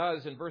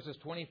does in verses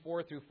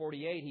 24 through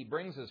 48. He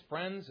brings his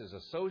friends, his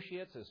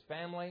associates, his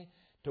family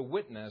to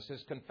witness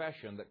his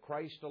confession that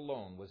Christ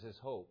alone was his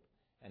hope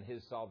and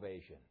his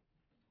salvation.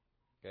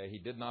 Okay, he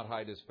did not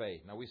hide his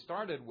faith. Now, we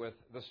started with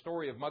the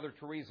story of Mother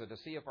Teresa to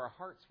see if our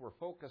hearts were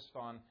focused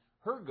on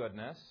her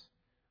goodness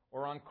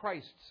or on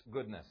Christ's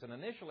goodness. And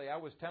initially, I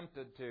was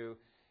tempted to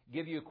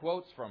give you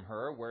quotes from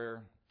her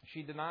where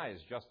she denies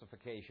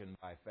justification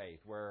by faith,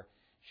 where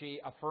she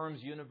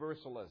affirms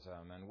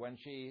universalism, and when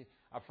she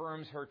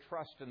affirms her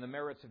trust in the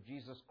merits of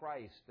Jesus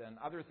Christ and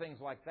other things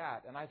like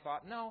that. And I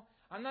thought, no,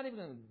 I'm not even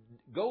going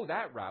to go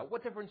that route.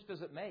 What difference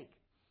does it make?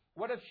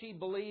 What if she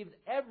believed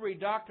every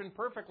doctrine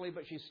perfectly,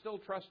 but she's still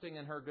trusting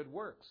in her good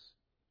works?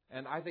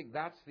 And I think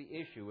that's the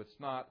issue. It's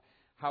not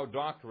how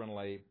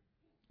doctrinally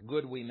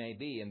good we may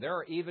be. And there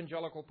are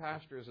evangelical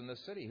pastors in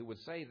this city who would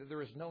say that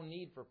there is no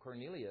need for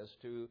Cornelius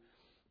to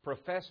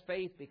profess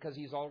faith because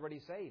he's already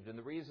saved. And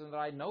the reason that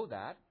I know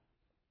that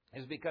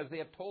is because they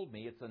have told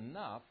me it's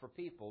enough for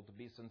people to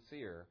be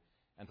sincere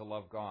and to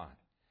love God.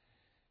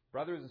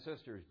 Brothers and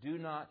sisters, do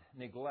not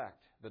neglect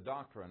the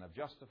doctrine of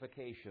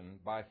justification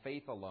by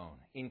faith alone,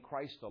 in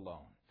Christ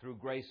alone, through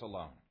grace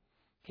alone.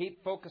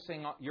 Keep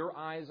focusing your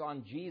eyes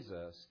on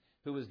Jesus,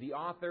 who is the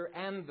author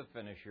and the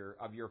finisher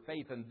of your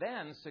faith, and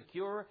then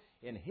secure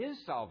in His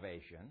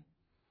salvation,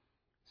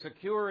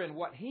 secure in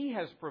what He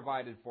has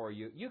provided for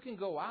you, you can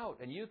go out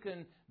and you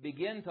can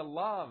begin to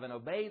love and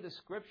obey the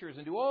Scriptures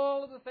and do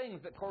all of the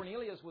things that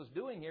Cornelius was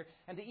doing here,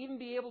 and to even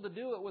be able to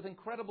do it with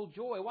incredible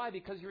joy. Why?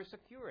 Because you're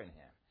secure in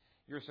Him.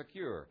 You're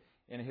secure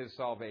in His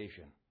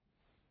salvation.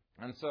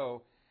 And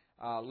so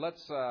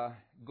let's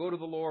go to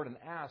the Lord and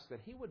ask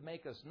that He would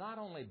make us not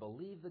only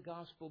believe the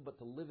gospel, but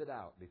to live it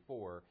out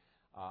before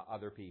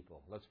other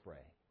people. Let's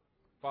pray.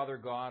 Father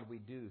God, we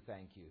do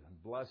thank You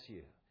and bless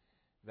You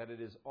that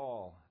it is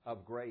all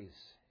of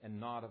grace and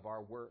not of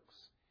our works,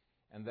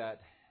 and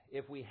that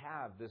if we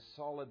have this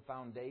solid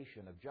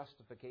foundation of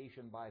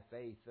justification by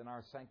faith, then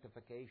our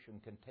sanctification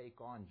can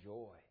take on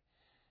joy,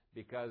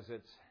 because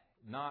it's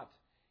not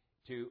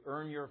to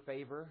earn Your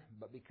favor,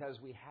 but because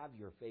we have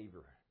Your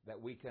favor, that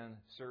we can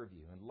serve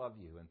You and love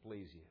You and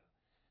please You.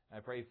 I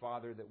pray,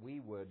 Father, that we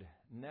would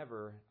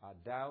never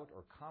doubt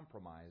or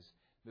compromise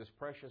this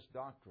precious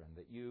doctrine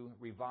that You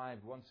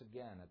revived once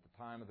again at the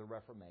time of the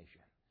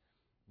Reformation.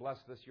 Bless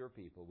this Your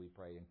people, we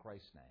pray in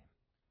Christ's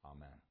name.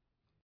 Amen.